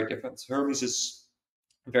Hermes is very different. Hermes is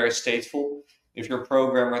very stateful. If you're a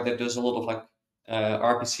programmer that does a lot of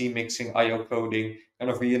RPC mixing, IO coding, kind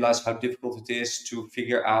of realize how difficult it is to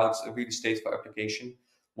figure out a really stateful application.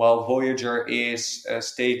 While Voyager is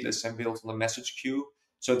stateless and built on a message queue.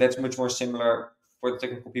 So that's much more similar for the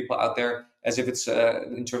technical people out there as if it's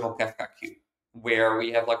an internal Kafka queue, where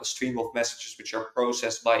we have a stream of messages which are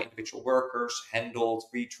processed by individual workers, handled,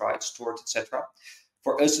 retried, stored, etc.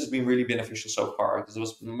 For us, it's been really beneficial so far because it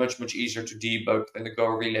was much, much easier to debug than the Go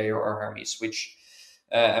Relayer or Hermes, which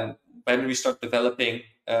when we start developing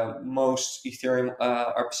most Ethereum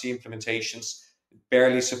RPC implementations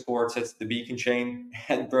barely supported the beacon chain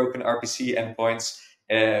and broken RPC endpoints.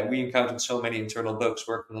 We encountered so many internal bugs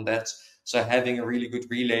working on that. So having a really good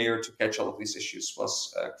relayer to catch all of these issues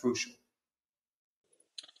was crucial.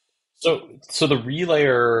 So the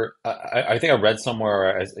relayer, I think I read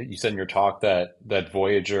somewhere, as you said in your talk, that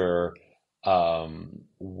Voyager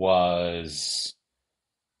was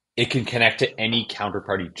it can connect to any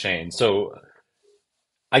counterparty chain. So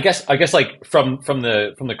I guess from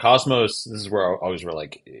the Cosmos, this is where I always where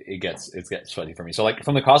it gets funny for me. So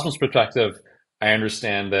from the Cosmos perspective, I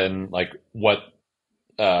understand then what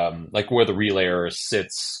where the relayer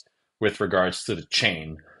sits with regards to the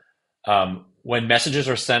chain. When messages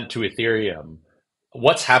are sent to Ethereum,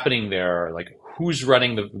 what's happening there? Who's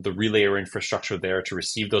running the relayer infrastructure there to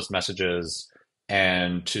receive those messages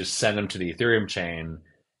and to send them to the Ethereum chain?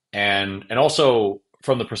 And also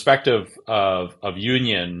from the perspective of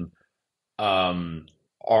Union,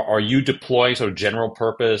 are you deploying sort of general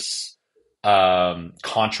purpose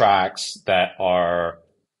contracts that are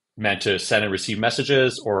meant to send and receive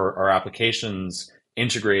messages, or are applications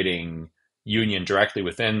integrating Union directly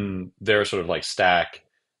within their sort of stack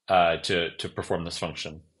to perform this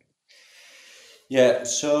function? Yeah,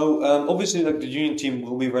 so obviously, the Union team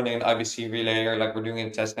will be running an IBC relayer, like we're doing in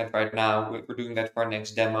testnet right now. We're doing that for our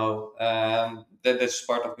next demo. That's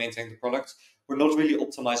part of maintaining the product. We're not really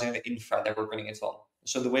optimizing the infra that we're running it on.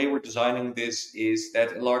 So the way we're designing this is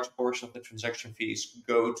that a large portion of the transaction fees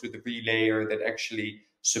go to the relayer that actually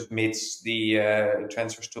submits the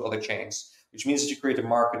transfers to other chains, which means that you create a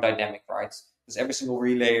market dynamic, right? Because every single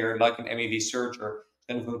relayer, like an MEV searcher,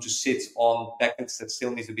 then going to sit on packets that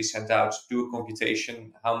still need to be sent out, do a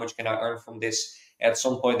computation. How much can I earn from this? At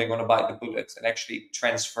some point, they're going to bite the bullet and actually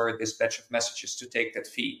transfer this batch of messages to take that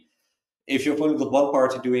fee. If you've only got one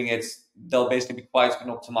party doing it, they'll basically be quite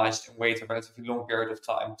unoptimized and wait a relatively long period of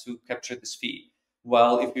time to capture this fee.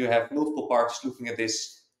 While if you have multiple parties looking at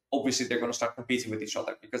this, obviously they're going to start competing with each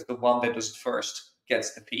other because the one that does it first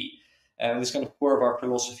gets the fee. And this is kind of core of our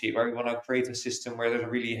philosophy, where we want to create a system where there's a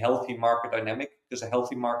really healthy market dynamic, because a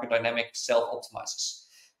healthy market dynamic self-optimizes.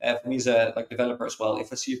 For me as a developer as well,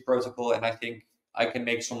 if I see a protocol and I think I can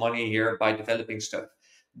make some money here by developing stuff,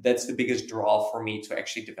 that's the biggest draw for me to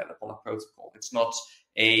actually develop on a protocol. It's not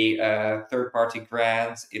a third-party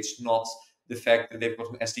grant. It's not the fact that they've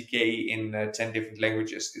got an SDK in 10 different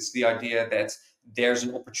languages. It's the idea that there's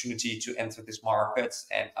an opportunity to enter this market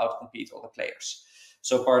and outcompete all the players.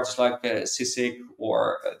 So parties like CISIC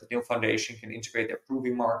or the Nil Foundation can integrate their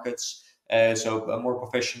proving markets. So more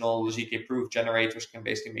professional ZK proof generators can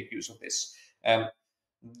basically make use of this.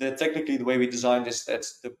 Technically, the way we designed is that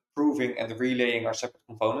the proving and the relaying are separate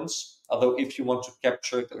components. Although if you want to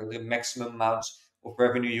capture the maximum amount of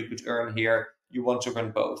revenue you could earn here, you want to run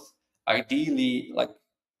both. Ideally,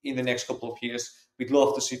 in the next couple of years, we'd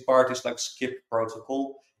love to see parties like Skip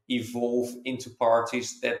Protocol evolve into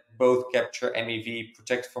parties that both capture MEV,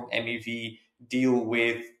 protect from MEV, deal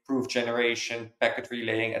with proof generation, packet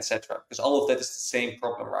relaying, etc. Because all of that is the same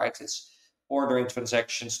problem, right? It's ordering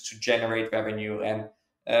transactions to generate revenue, and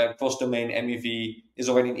cross-domain MEV is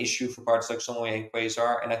already an issue for parties like Sonoy and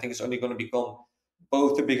Quasar, and I think it's only going to become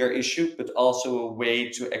both a bigger issue, but also a way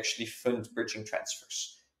to actually fund bridging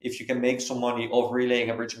transfers. If you can make some money off relaying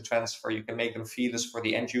a bridging transfer, you can make them feeless for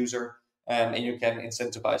the end user, and you can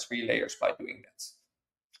incentivize relayers by doing that.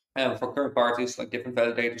 And for current parties, like different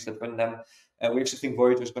validators that run them, we actually think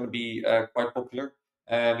Voyager is going to be quite popular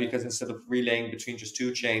because instead of relaying between just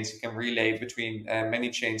two chains, you can relay between many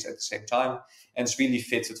chains at the same time. And it's really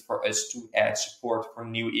fitted for us to add support for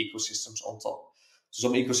new ecosystems on top. So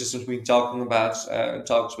some ecosystems we're talking about,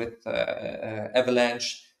 talks with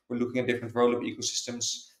Avalanche. We're looking at different roll-up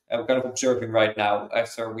ecosystems. We're kind of observing right now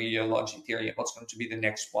after we launch Ethereum what's going to be the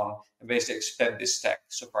next one and basically expand this stack.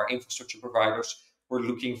 So for our infrastructure providers, we're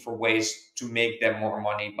looking for ways to make them more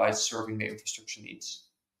money by serving the infrastructure needs.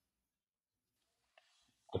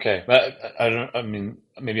 Okay, but I don't. I mean,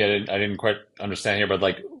 maybe I didn't quite understand here, but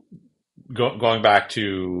like going back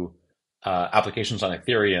to applications on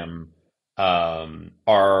Ethereum,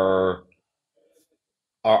 are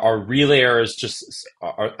are relayers just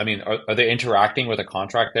I mean are they interacting with a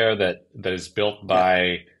contract there that is built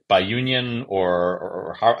Yeah. by Union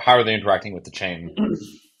or how are they interacting with the chain?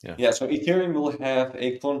 Yeah. Yeah, so Ethereum will have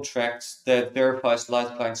a contract that verifies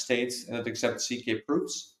Litecoin state and that accepts ZK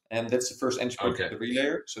proofs. And that's the first entry point for Okay. the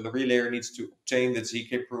relayer. So the relayer needs to obtain the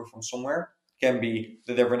ZK proof from somewhere. Can be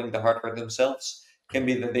that they're running the hardware themselves. Can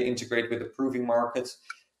be that they integrate with a proving market.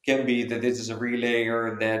 Can be that this is a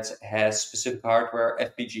relayer that has specific hardware,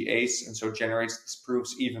 FPGAs, and so generates these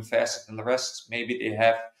proofs even faster than the rest. Maybe they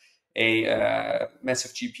have a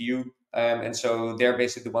massive GPU, and so they're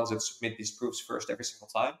basically the ones that submit these proofs first every single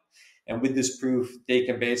time. And with this proof, they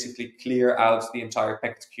can basically clear out the entire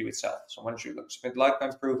packet queue itself. So once you submit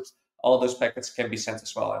Litecoin proofs, all those packets can be sent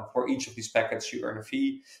as well. And for each of these packets, you earn a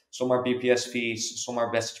fee. Some are BPS fees, some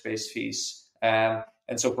are message-based fees.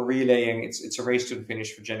 And so for relaying, it's a race to the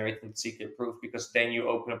finish for generating the ZK proof because then you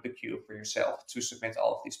open up the queue for yourself to submit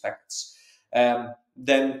all of these packets.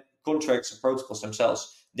 Then contracts and protocols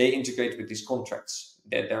themselves, they integrate with these contracts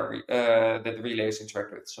that that the relays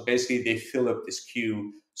interact with. So basically, they fill up this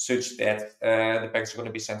queue such that the packets are going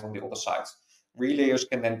to be sent on the other side. Relayers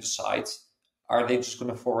can then decide: are they just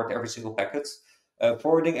going to forward every single packet?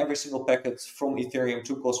 Forwarding every single packet from Ethereum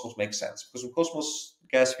to Cosmos makes sense because with Cosmos,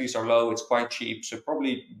 gas fees are low, it's quite cheap. So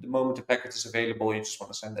probably the moment the packet is available, you just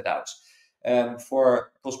want to send it out.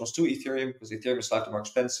 For Cosmos to Ethereum, because Ethereum is slightly more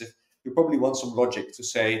expensive, you probably want some logic to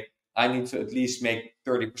say, I need to at least make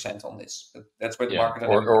 30% on this. That's where the Yeah. market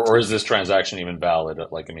dynamic works. Or is this transaction even valid?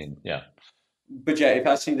 Like I mean, yeah. But yeah, if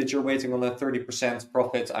I see that you're waiting on a 30%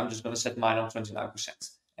 profit, I'm just going to set mine on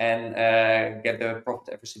 29% and get the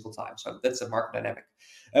profit every single time. So that's the market dynamic.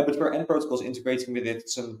 But where End Protocol is integrating with it,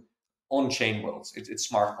 it's an on-chain world. It's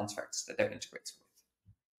smart contracts that they're integrating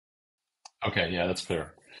Okay, yeah, that's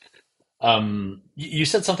clear. You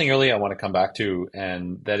said something earlier I want to come back to,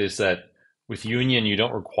 and that is that with Union, you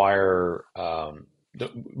don't require the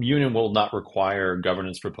Union will not require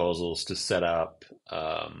governance proposals to set up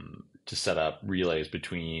relays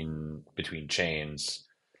between chains.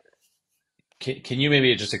 Can you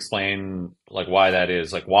maybe just explain like why that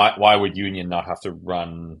is? Like why would Union not have to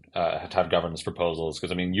run have to have governance proposals?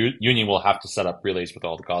 Because I mean, Union will have to set up relays with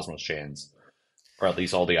all the Cosmos chains, or at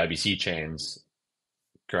least all the IBC chains,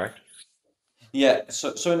 correct? Yeah,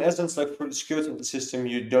 so in essence, like for the security of the system,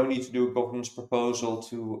 you don't need to do a governance proposal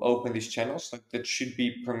to open these channels. Like that should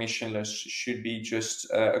be permissionless, should be just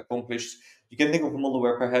accomplished. You can think of a model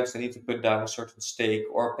where perhaps they need to put down a certain stake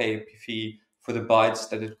or pay a fee for the bytes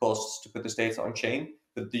that it costs to put this data on chain.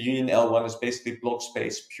 But the Union L1 is basically block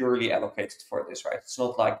space purely allocated for this, right? It's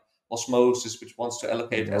not like Osmosis, which wants to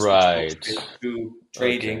allocate as much block Right. space to Okay.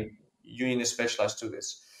 trading. Union is specialized to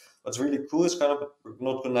this. What's really cool is kind of we're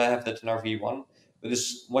not going to have that in our V1, but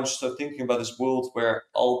is once you start thinking about this world where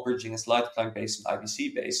all bridging is Litecoin based and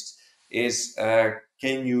IBC based, is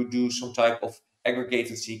can you do some type of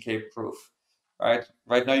aggregated ZK proof? Right.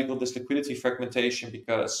 Right now you got this liquidity fragmentation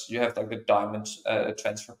because you have like the diamond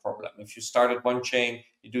transfer problem. If you start at one chain,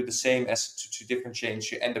 you do the same asset to two different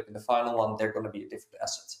chains, you end up in the final one, they're going to be a different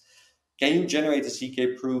asset. Can you generate a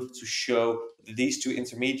ZK proof to show that these two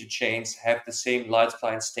intermediate chains have the same light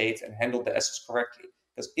client state and handle the assets correctly?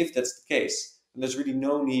 Because if that's the case, then there's really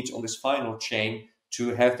no need on this final chain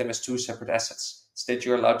to have them as two separate assets. Instead,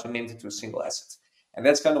 you're allowed to mint into a single asset. And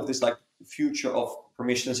that's kind of this like future of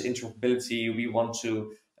permissionless interoperability we want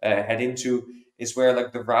to head into is where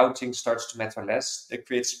like the routing starts to matter less. They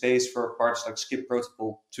create space for parts like Skip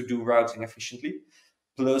protocol to do routing efficiently.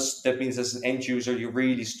 Plus, that means as an end user, you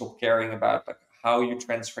really stop caring about like how you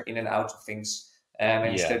transfer in and out of things. And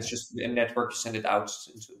instead, Yeah. it's just a network you send it out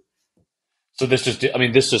into. So this just, I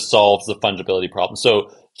mean, this just solves the fungibility problem.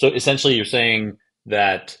 So essentially you're saying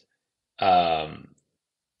that um,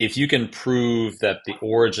 if you can prove that the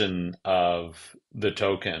origin of the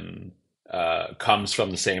token comes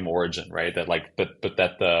from the same origin, right? That like, but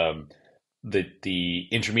that the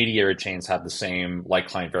intermediary chains have the same like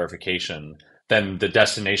client verification, then the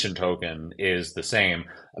destination token is the same.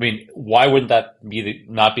 I mean, why wouldn't that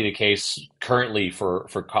not be the case currently for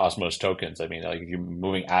Cosmos tokens? I mean, like if you're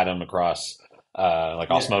moving Atom across like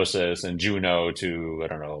Yeah. Osmosis and Juno to I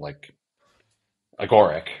don't know like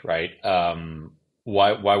agoric, right?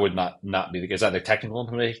 Why would not be the case? Is that a technical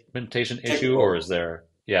implementation issue, or is Technical. there?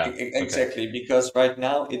 Yeah, okay, Exactly, because right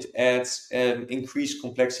now it adds increased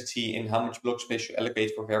complexity in how much block space you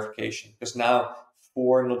allocate for verification. Because now,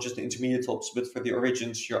 for not just the intermediate tops, but for the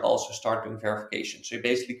origins, you're also start doing verification. So you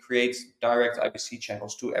basically create direct IBC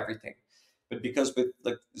channels to everything. But because with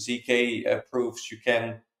like ZK proofs, you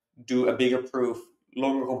can do a bigger proof,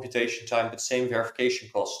 longer computation time, but same verification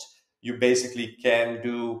cost. You basically can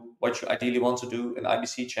do what you ideally want to do, an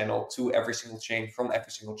IBC channel to every single chain from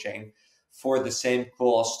every single chain for the same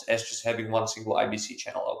cost as just having one single IBC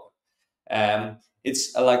channel open.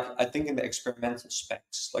 It's like I think in the experimental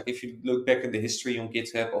specs, like if you look back in the history on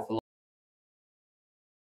GitHub of a lot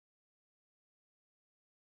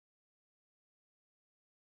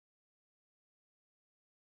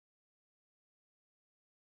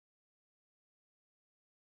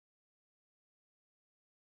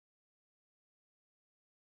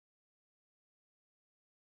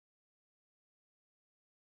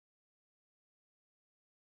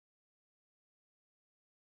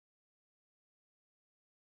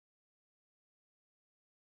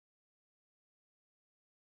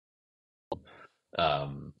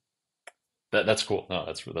um, that's cool. No,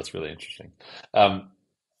 that's really interesting. Um,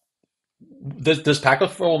 does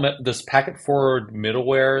packet forward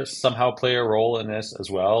middleware somehow play a role in this as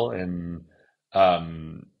well? And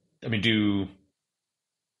um, I mean,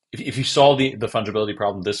 if you solve the fungibility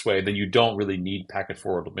problem this way, then you don't really need packet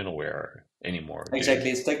forward middleware anymore, do you?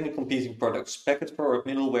 exactly, it's technically competing products. Packet forward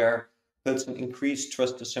middleware puts an increased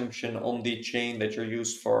trust assumption on the chain that you're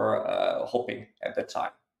used for hopping at that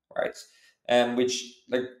time, right? And which,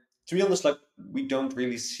 like, to be honest, like we don't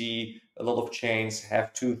really see a lot of chains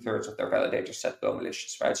have 2/3 of their validator set go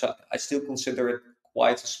malicious, right? So I still consider it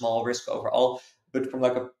quite a small risk overall, but from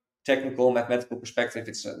like a technical mathematical perspective,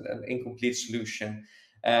 it's an incomplete solution.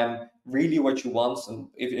 Really, what you want, and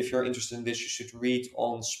if you're interested in this, you should read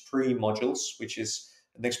on Spree modules, which is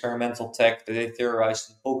an experimental tech that they theorized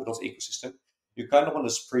in the Polkadot ecosystem. You kind of want a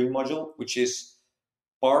Spree module, which is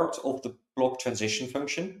part of the block transition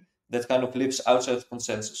function that kind of lives outside of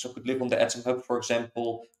consensus. So it could live on the Atom Hub, for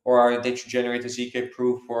example, or that you generate a ZK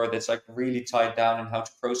proof for that's like really tied down in how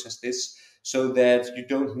to process this so that you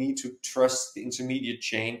don't need to trust the intermediate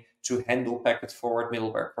chain to handle packet forward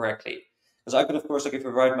middleware correctly. Because I could, of course, like if I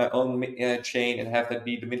write my own chain and have that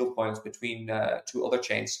be the middle point between two other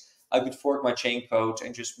chains, I could fork my chain code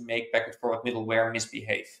and just make packet forward middleware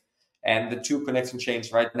misbehave. And the two connecting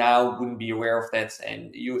chains right now wouldn't be aware of that,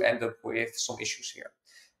 and you end up with some issues here.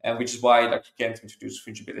 And which is why like you can't introduce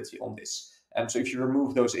fungibility on this. And so if you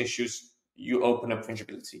remove those issues, you open up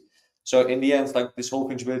fungibility. So in the end, like this whole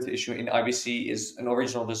fungibility issue in IBC is an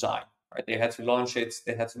original design, right? They had to launch it,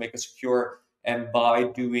 they had to make it secure, and by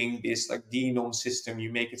doing this like denom system,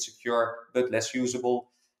 you make it secure but less usable.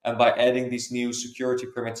 And by adding these new security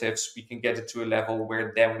primitives, we can get it to a level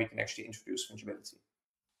where then we can actually introduce fungibility.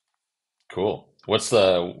 Cool. What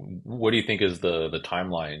do you think is the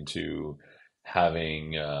timeline to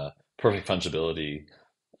having perfect fungibility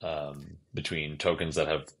between tokens that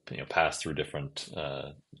have passed through different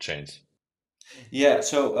chains? Yeah,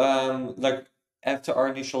 so like after our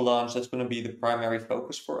initial launch, that's going to be the primary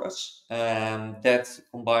focus for us. That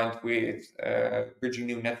combined with bridging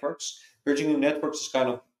new networks. Bridging new networks is kind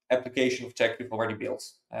of application of tech we've already built.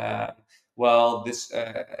 Well, this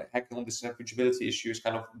hacking on this fungibility issue is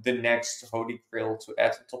kind of the next holy grail to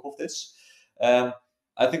add on top of this. Um,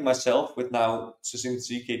 I think myself, with now Succinct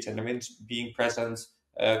ZK Tenement being present,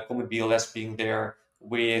 Comet BLS being there,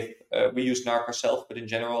 with we use NARC ourselves, but in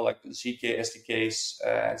general, like the ZK SDKs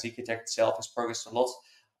and ZK Tech itself has progressed a lot.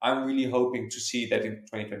 I'm really hoping to see that in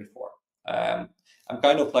 2024. I'm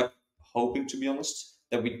kind of like hoping, to be honest,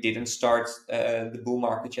 that we didn't start the bull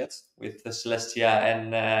market yet with the Celestia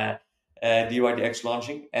and DYDX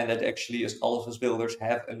launching, and that actually, as all of us builders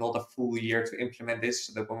have another full year to implement this,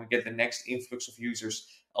 so that when we get the next influx of users,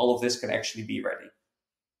 all of this can actually be ready.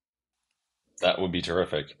 That would be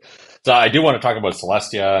terrific. So I do want to talk about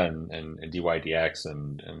Celestia and DYDX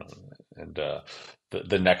and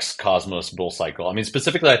the next Cosmos bull cycle. I mean,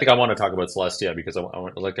 specifically, I think I want to talk about Celestia because I'd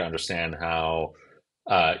like to understand how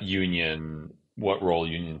Union what role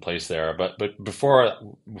Union plays there. But before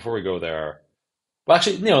we go there, well,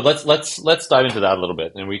 actually, let's dive into that a little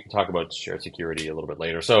bit, and we can talk about shared security a little bit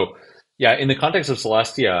later. So, yeah, in the context of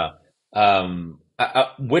Celestia,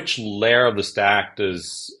 which layer of the stack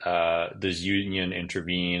does Union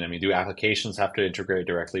intervene? I mean, do applications have to integrate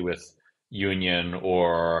directly with Union,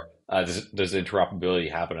 or does interoperability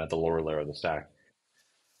happen at the lower layer of the stack?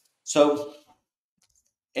 So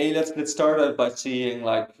let's start out by seeing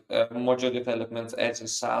like modular development as a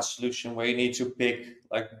SaaS solution where you need to pick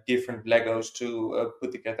like different Legos to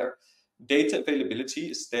put together. Data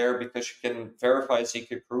availability is there because you can verify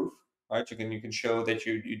ZK proof, right? You can show that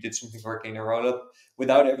you did something working in a rollup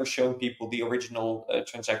without ever showing people the original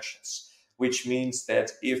transactions, which means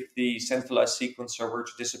that if the centralized sequencer were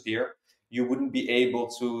to disappear, you wouldn't be able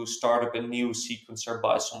to start up a new sequencer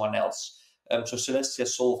by someone else. So Celestia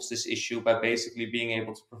solves this issue by basically being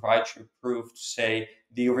able to provide you proof to say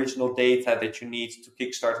the original data that you need to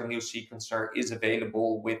kickstart a new sequencer is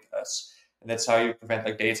available with us. And that's how you prevent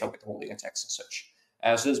like data withholding attacks and such.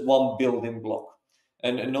 So there's one building block.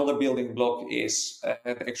 And another building block is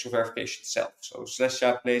the actual verification itself. So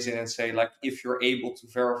Celestia plays in and say, like, if you're able to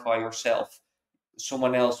verify yourself,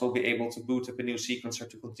 someone else will be able to boot up a new sequencer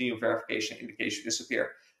to continue verification in the case you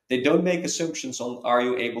disappear. They don't make assumptions on are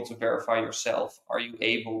you able to verify yourself? Are you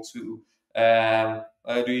able to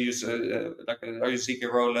do you use are you ZK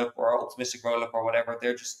rollup or optimistic rollup or whatever?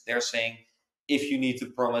 They're saying if you need to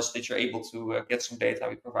promise that you're able to get some data,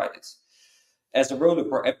 we provide it. As a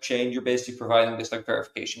rollup or app chain, you're basically providing this like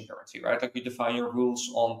verification guarantee, right? Like you define your rules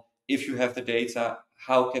on if you have the data,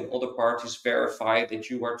 how can other parties verify that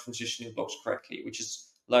you are transitioning blocks correctly, which is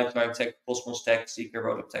Lifeline Tech, Cosmos Tech, ZK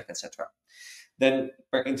rollup tech, etc. Then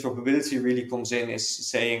where interoperability really comes in is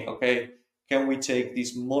saying, okay, can we take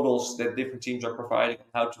these models that different teams are providing on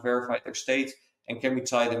how to verify their state, and can we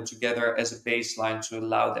tie them together as a baseline to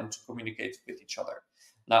allow them to communicate with each other?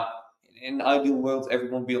 Now, in an ideal world,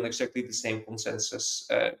 everyone will be on exactly the same consensus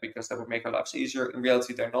because that would make our lives easier. In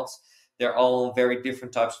reality, they're not. They're all on very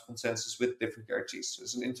different types of consensus with different guarantees. So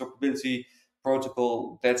as an interoperability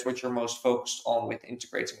protocol, that's what you're most focused on with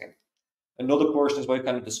integrating it. Another portion is what we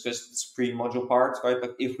kind of discussed, this pre-module part, right?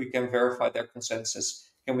 But if we can verify their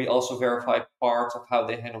consensus, can we also verify part of how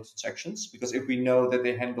they handle transactions? Because if we know that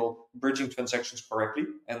they handle bridging transactions correctly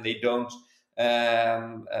and they don't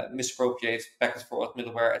misappropriate back and forth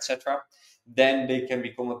middleware, etc., then they can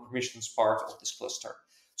become a permissions part of this cluster.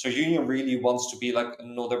 So Union really wants to be like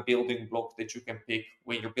another building block that you can pick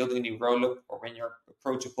when you're building a new rollup or when you're a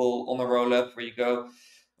protocol on a rollup where you go,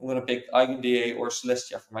 I'm going to pick EigenDA or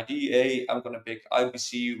Celestia for my DEA. I'm going to pick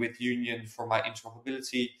IBC with Union for my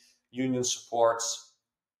interoperability. Union supports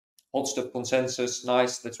hot stuff consensus.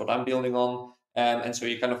 Nice. That's what I'm building on. And so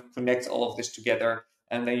you kind of connect all of this together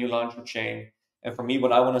and then you launch your chain. And for me,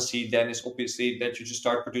 what I want to see then is obviously that you just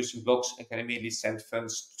start producing blocks and can immediately send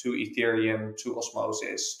funds to Ethereum, to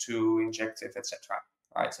Osmosis, to Injective, etc.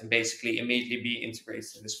 Right. And basically immediately be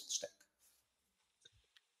integrated in this full stack.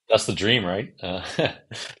 That's the dream, right?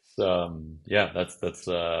 So, yeah,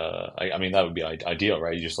 I mean, that would be ideal,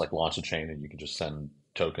 right? You just like launch a chain and you can just send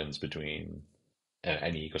tokens between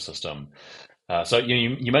any ecosystem. So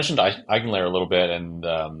you mentioned Eigenlayer a little bit, and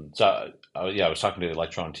yeah, I was talking to the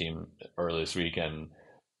Electron team earlier this week, and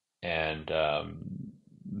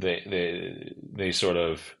they sort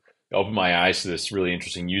of opened my eyes to this really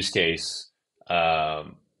interesting use case,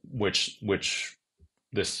 which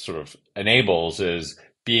this sort of enables is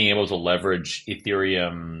being able to leverage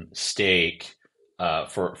Ethereum stake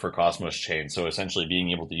for Cosmos chain. So essentially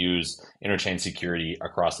being able to use interchain security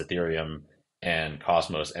across Ethereum and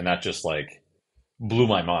Cosmos, and that just like blew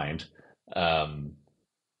my mind um,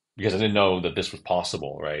 because I didn't know that this was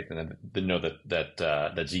possible, right? And I didn't know that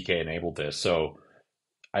ZK enabled this. So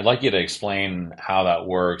I'd like you to explain how that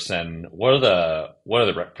works and what are the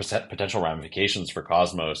potential ramifications for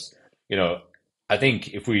Cosmos. You know, I think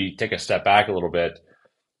if we take a step back a little bit,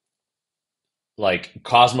 like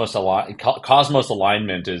Cosmos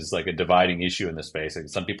alignment is like a dividing issue in this space. Like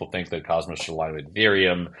some people think that Cosmos should align with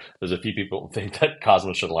Ethereum. There's a few people who think that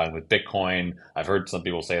Cosmos should align with Bitcoin. I've heard some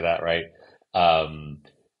people say that, right? Um,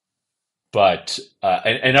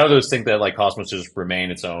 and others think that like Cosmos should just remain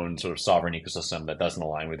its own sort of sovereign ecosystem that doesn't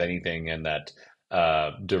align with anything and that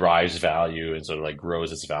derives value and sort of like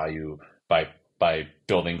grows its value by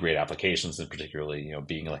building great applications and particularly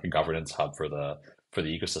being like a governance hub for the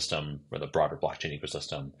ecosystem or the broader blockchain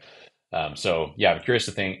ecosystem. So yeah, I'm curious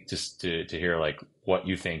to think just to hear like what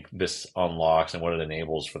you think this unlocks and what it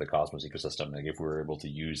enables for the Cosmos ecosystem. Like if we were able to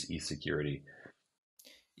use e-security.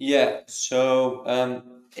 Yeah, so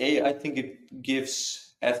I think it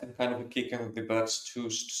gives Atom kind of a kick in the butt to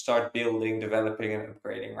start building, developing, and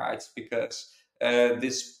upgrading, right? Because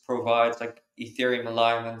this provides like Ethereum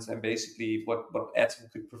alignment and basically what Atom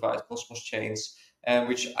could provide, Cosmos chains,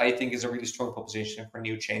 which I think is a really strong proposition for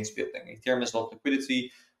new chains building. Ethereum has a lot of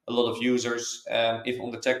liquidity, a lot of users. If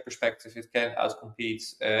on the tech perspective it can outcompete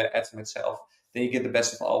Atom itself, then you get the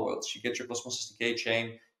best of all worlds. You get your Cosmos SDK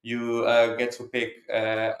chain, you get to pick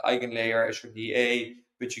Eigenlayer as your DA,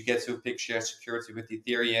 but you get to pick shared security with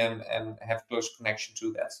Ethereum and have close connection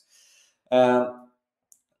to that.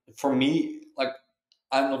 For me, like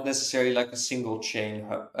I'm not necessarily like a single chain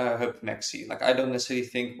hub maxi. Like I don't necessarily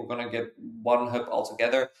think we're gonna get one hub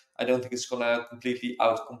altogether. I don't think it's gonna completely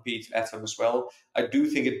outcompete Atom as well. I do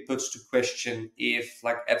think it puts to question if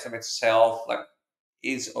like Atom itself like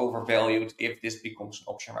is overvalued if this becomes an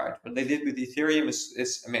option, right? What they did with Ethereum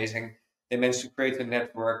is amazing. They managed to create a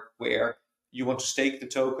network where you want to stake the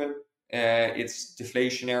token. It's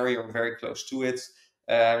deflationary or very close to it.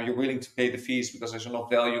 You're willing to pay the fees because there's enough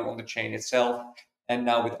value on the chain itself. And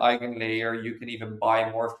now with Eigenlayer, you can even buy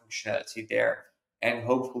more functionality there and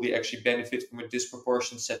hopefully actually benefit from a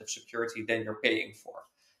disproportionate set of security than you're paying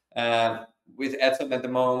for. With Atom at the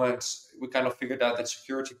moment, we kind of figured out that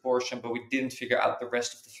security portion, but we didn't figure out the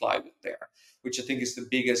rest of the flywheel there, which I think is the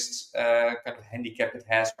biggest kind of handicap it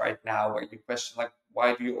has right now, where you question like,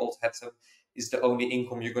 why do you alt Atom? Is the only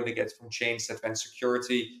income you're going to get from chains that went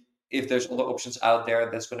security? If there's other options out there,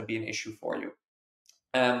 that's going to be an issue for you.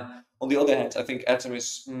 On the other hand, I think Atom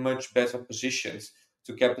is much better positioned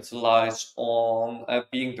to capitalize on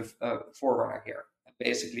being the forerunner here,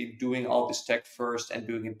 basically doing all this tech first and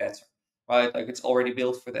doing it better, right? Like it's already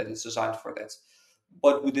built for that, it's designed for that.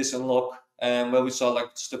 What would this unlock? Well, we saw like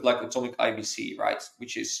stuff like Atomic IBC, right,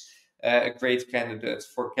 which is a great candidate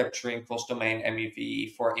for capturing cross-domain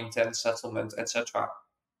MEV, for intent settlement, etc.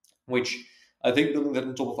 Which I think building that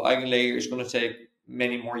on top of Eigenlayer is going to take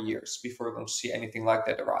many more years before we're going to see anything like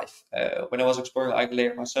that arrive. When I was exploring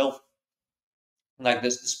Eigenlayer myself, like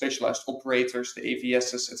the specialized operators, the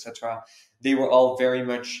AVSs, etc., they were all very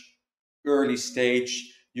much early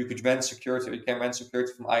stage. You could rent security, you can rent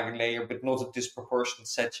security from Eigenlayer, but not a disproportionate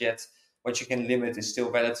set yet. What you can limit is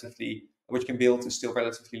still relatively, what you can build is still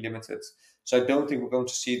relatively limited. So I don't think we're going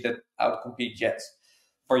to see that outcompete yet.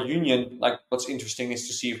 For Union, like what's interesting is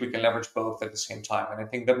to see if we can leverage both at the same time. And I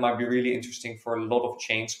think that might be really interesting for a lot of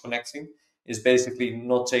chains connecting, is basically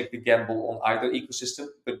not take the gamble on either ecosystem,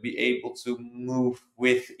 but be able to move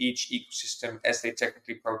with each ecosystem as they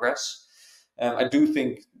technically progress. I do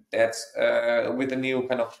think that with the new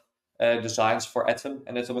kind of designs for Atom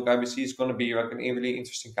and Atomic IBC is going to be like a really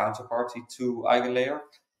interesting counterparty to Eigenlayer.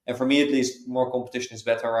 And for me, at least, more competition is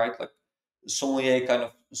better, right? Like Sommelier kind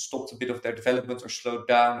of stopped a bit of their development or slowed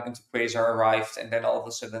down until Quasar arrived, and then all of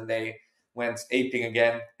a sudden they went aping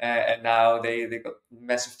again, and now they got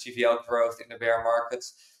massive TVL growth in the bear market.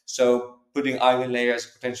 So putting Eigenlayer as a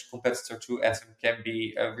potential competitor to Atom can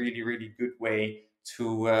be a really, really good way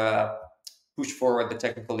to push forward the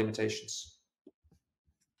technical limitations.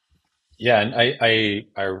 Yeah, and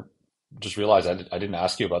I just realized I didn't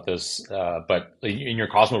ask you about this, but in your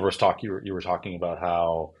Cosmoverse talk, you were talking about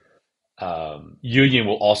how Union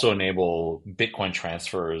will also enable Bitcoin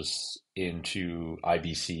transfers into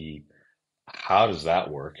IBC. How does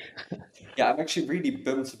that work? Yeah, I'm actually really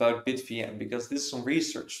bummed about BitVM because this is some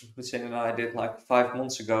research Hussein and I did like 5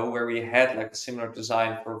 months ago where we had like a similar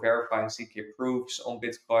design for verifying ZK proofs on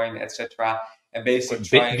Bitcoin, etc. And basically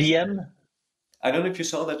trying, BitVM? I don't know if you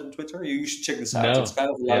saw that on Twitter. You should check this out. It's No.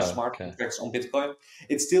 kind of allows Yeah. smart Okay. contracts on Bitcoin.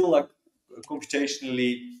 It's still like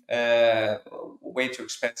computationally way too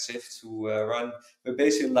expensive to run, but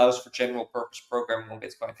basically allows for general purpose programming on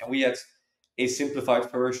Bitcoin. And we had a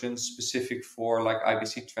simplified version specific for like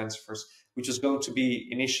IBC transfers, which was going to be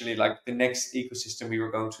initially like the next ecosystem we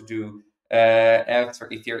were going to do after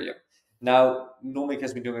Ethereum. Now, Nomic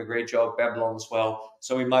has been doing a great job, Babylon as well.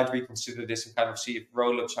 So we might reconsider this and kind of see if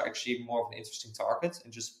rollups are actually more of an interesting target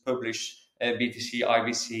and just publish BTC,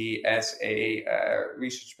 IBC as a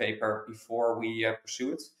research paper before we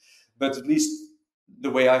pursue it. But at least the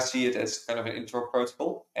way I see it as kind of an intro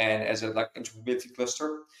protocol and as a like interoperability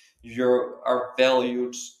cluster, you are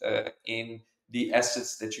valued in the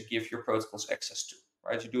assets that you give your protocols access to,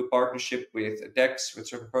 right? You do a partnership with a DEX, with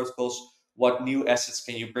certain protocols. What new assets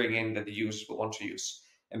can you bring in that the users will want to use?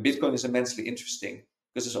 And Bitcoin is immensely interesting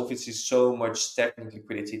because there's obviously so much stagnant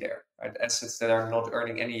liquidity there, right? Assets that are not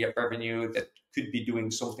earning any revenue that could be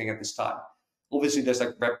doing something at this time. Obviously, there's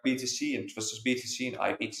like Rep BTC and Trustless BTC and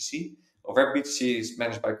IBTC. Well, Rep BTC is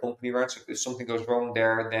managed by a company, right? So if something goes wrong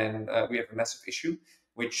there, then we have a massive issue,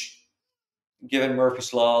 which given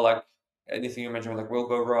Murphy's Law, like anything you imagine like will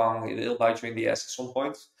go wrong, it'll bite you in the ass at some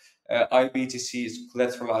point. IBTC is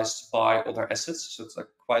collateralized by other assets, so it's like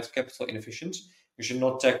quite capital inefficient. Because you're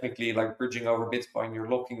not technically like bridging over Bitcoin, you're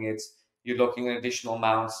locking it, you're locking an additional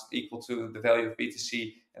amount equal to the value of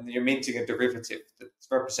BTC, and then you're minting a derivative that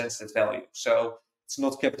represents that value. So it's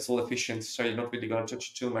not capital efficient, so you're not really going to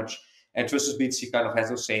touch it too much. And Trusted BTC kind of has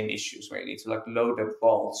those same issues where you need to like load up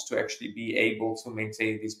vaults to actually be able to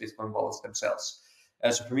maintain these Bitcoin vaults themselves.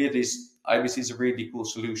 So for me, at least, IBC is a really cool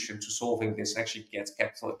solution to solving this and actually get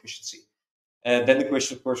capital efficiency. And then the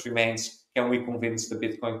question, of course, remains: can we convince the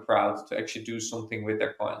Bitcoin crowd to actually do something with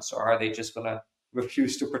their coins, or are they just gonna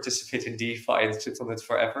refuse to participate in DeFi and sit on it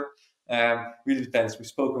forever? Really depends. We've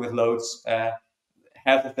spoken with loads.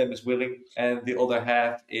 Half of them is willing, and the other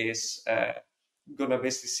half is gonna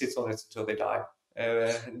basically sit on it until they die.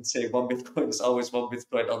 And say one Bitcoin is always one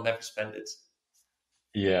Bitcoin. I'll never spend it.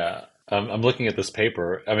 Yeah, I'm looking at this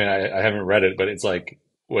paper. I mean, I haven't read it, but it's like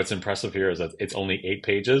what's impressive here is that it's only 8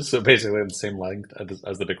 pages, so basically the same length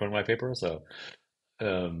as the Bitcoin white paper. So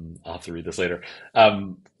I'll have to read this later.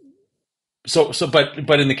 Um,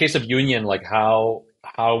 but in the case of Union, like how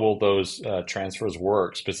will those transfers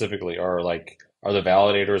work specifically? Are the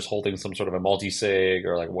validators holding some sort of a multi-sig,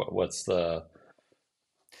 or like what's the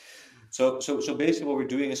So basically, what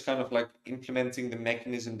we're doing is kind of like implementing the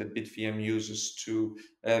mechanism that BitVM uses to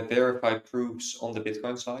verify proofs on the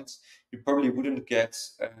Bitcoin side. You probably wouldn't get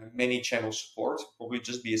many channel support. Probably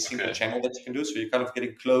just be a single okay, channel that you can do. So you're kind of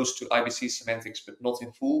getting close to IBC semantics, but not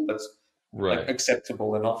in full, but like right?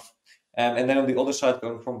 acceptable enough. And then on the other side,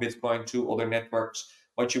 going from Bitcoin to other networks,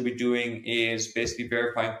 what you'll be doing is basically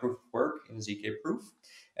verifying proof of work in ZK proof,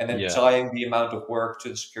 and then Yeah, tying the amount of work to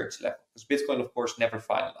the security level. Because Bitcoin, of course, never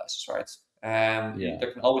finalizes, right? yeah,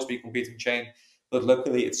 There can always be a competing chain, but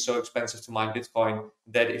luckily it's so expensive to mine Bitcoin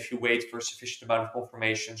that if you wait for a sufficient amount of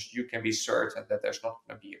confirmations, you can be certain that there's not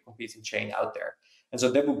going to be a competing chain out there. And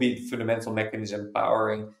so that would be the fundamental mechanism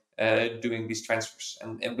powering doing these transfers.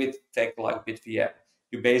 And with tech like BitVM,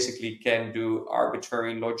 you basically can do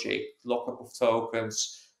arbitrary logic, lockup of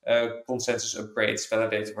tokens, consensus upgrades,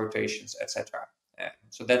 validator rotations, etc.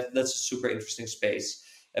 So that's a super interesting space.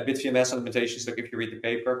 BitVM has some limitations, like if you read the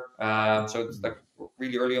paper. So it's like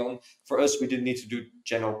really early on. For us, we didn't need to do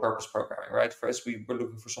general purpose programming, right? For us, we were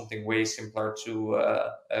looking for something way simpler to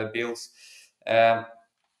build. Um,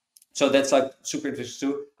 so that's like super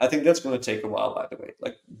interesting too. I think that's going to take a while, by the way.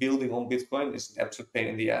 Like building on Bitcoin is an absolute pain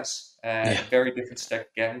in the ass. yeah. Very different stack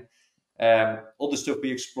again. All the stuff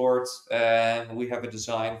we explored, we have a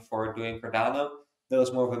design for doing Cardano. That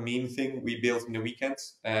was more of a meme thing we built in the weekend.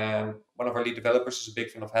 One of our lead developers is a big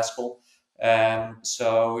fan of Haskell.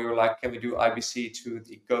 So we were like, can we do IBC to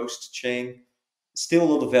the Ghost chain? Still a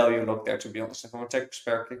lot of value not there, to be honest. And from a tech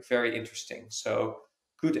perspective, very interesting. So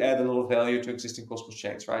could add a lot of value to existing Cosmos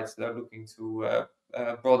chains, right? They're looking to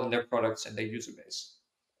broaden their products and their user base.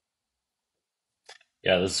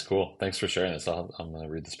 Yeah, this is cool. Thanks for sharing this. I'm gonna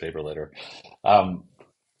read this paper later. Um,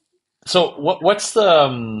 so what's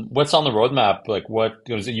on the roadmap? Like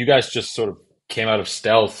you guys just sort of came out of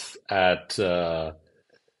stealth um,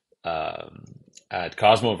 at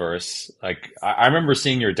Cosmoverse. Like I remember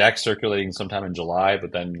seeing your deck circulating sometime in July,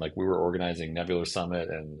 but then like we were organizing Nebular Summit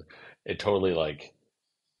and it totally like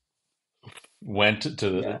went to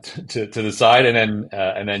the Yeah. to the side,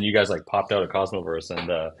 and then you guys like popped out of Cosmoverse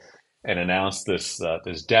and announced this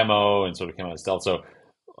demo and sort of came out of stealth. So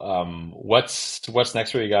what's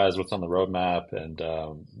next for you guys? What's on the roadmap, and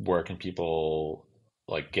where can people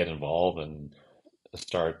like get involved and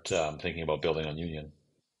start thinking about building on Union?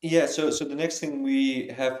 Yeah, so the next thing we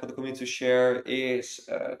have for the community to share is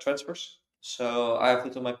transfers. So I have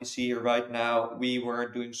it on my PC here right now. We were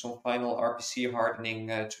doing some final RPC hardening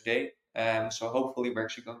today. So hopefully we're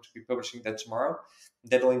actually going to be publishing that tomorrow.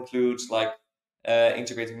 That'll include like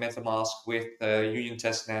integrating MetaMask with Union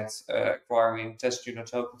testnet, acquiring test unit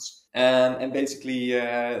tokens, and basically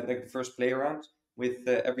like the first play around with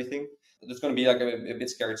everything. It's going to be like a bit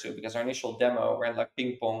scary too because our initial demo ran like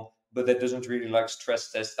ping pong, but that doesn't really like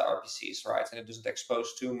stress test the RPCs, right? And it doesn't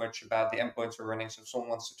expose too much about the endpoints we're running. So if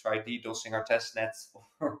someone wants to try DDoSing our testnet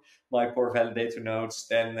or my poor validator nodes,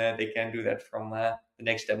 then they can do that from the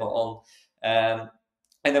next demo on.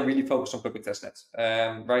 And then really focus on public testnet.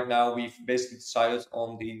 Right now, we've basically decided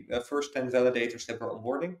on the first 10 validators that we're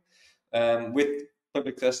onboarding. With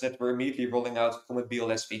public testnet, we're immediately rolling out Comet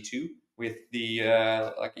BLS v2 with the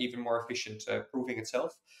like even more efficient proving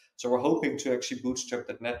itself. So we're hoping to actually bootstrap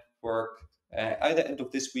that network either end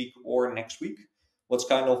of this week or next week. What's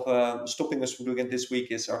kind of stopping us from doing it this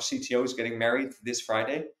week is our CTO is getting married this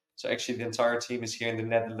Friday. So actually, the entire team is here in the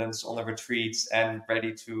Netherlands on a retreat and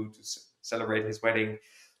ready to celebrate his wedding.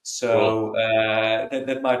 So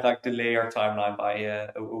that might like delay our timeline by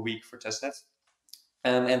a week for testnet.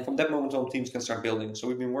 And from that moment on, teams can start building. So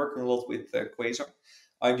we've been working a lot with Kaiser,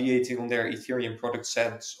 ideating on their Ethereum product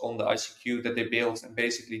sets on the ICQ that they built, and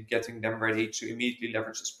basically getting them ready to immediately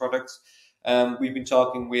leverage this product. We've been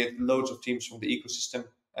talking with loads of teams from the ecosystem.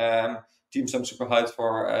 Teams I'm super hyped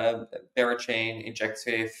for, Parachain,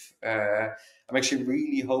 Injective. I'm actually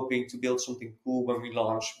really hoping to build something cool when we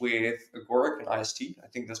launch with Agoric and IST. I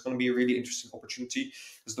think that's going to be a really interesting opportunity,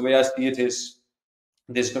 because the way I see it is,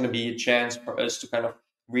 there's going to be a chance for us to kind of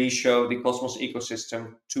re-show the Cosmos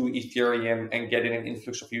ecosystem to Ethereum and get in an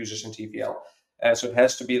influx of users in TVL. So it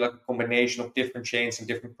has to be like a combination of different chains and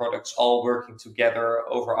different products all working together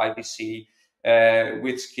over IBC,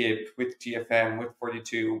 with Skip, with TFM, with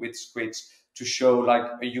 42, with Squids, to show like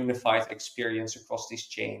a unified experience across these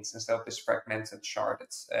chains instead of this fragmented,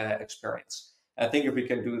 sharded experience. I think if we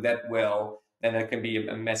can do that well, then it can be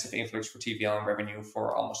a massive influx for TVL and revenue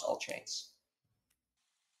for almost all chains.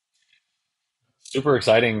 Super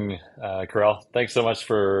exciting, Karel. Thanks so much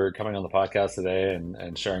for coming on the podcast today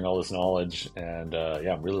and sharing all this knowledge. And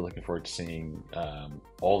yeah, I'm really looking forward to seeing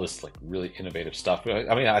all this like really innovative stuff.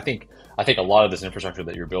 I mean, I think a lot of this infrastructure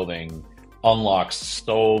that you're building unlocks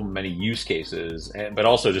so many use cases, but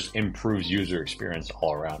also just improves user experience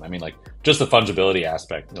all around. I mean, like just the fungibility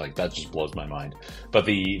aspect, like that just blows my mind. But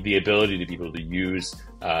the ability to be able to use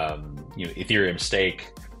Ethereum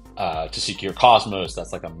stake to secure Cosmos,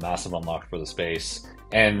 that's like a massive unlock for the space.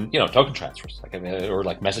 And token transfers, like or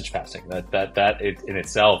like message passing, that in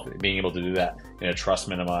itself, being able to do that in a trust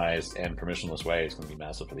minimized and permissionless way is going to be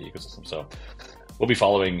massive for the ecosystem. So we'll be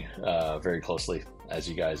following very closely as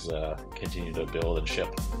you guys continue to build and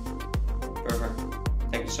ship. Perfect.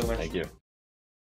 Thank you so much. Thank you.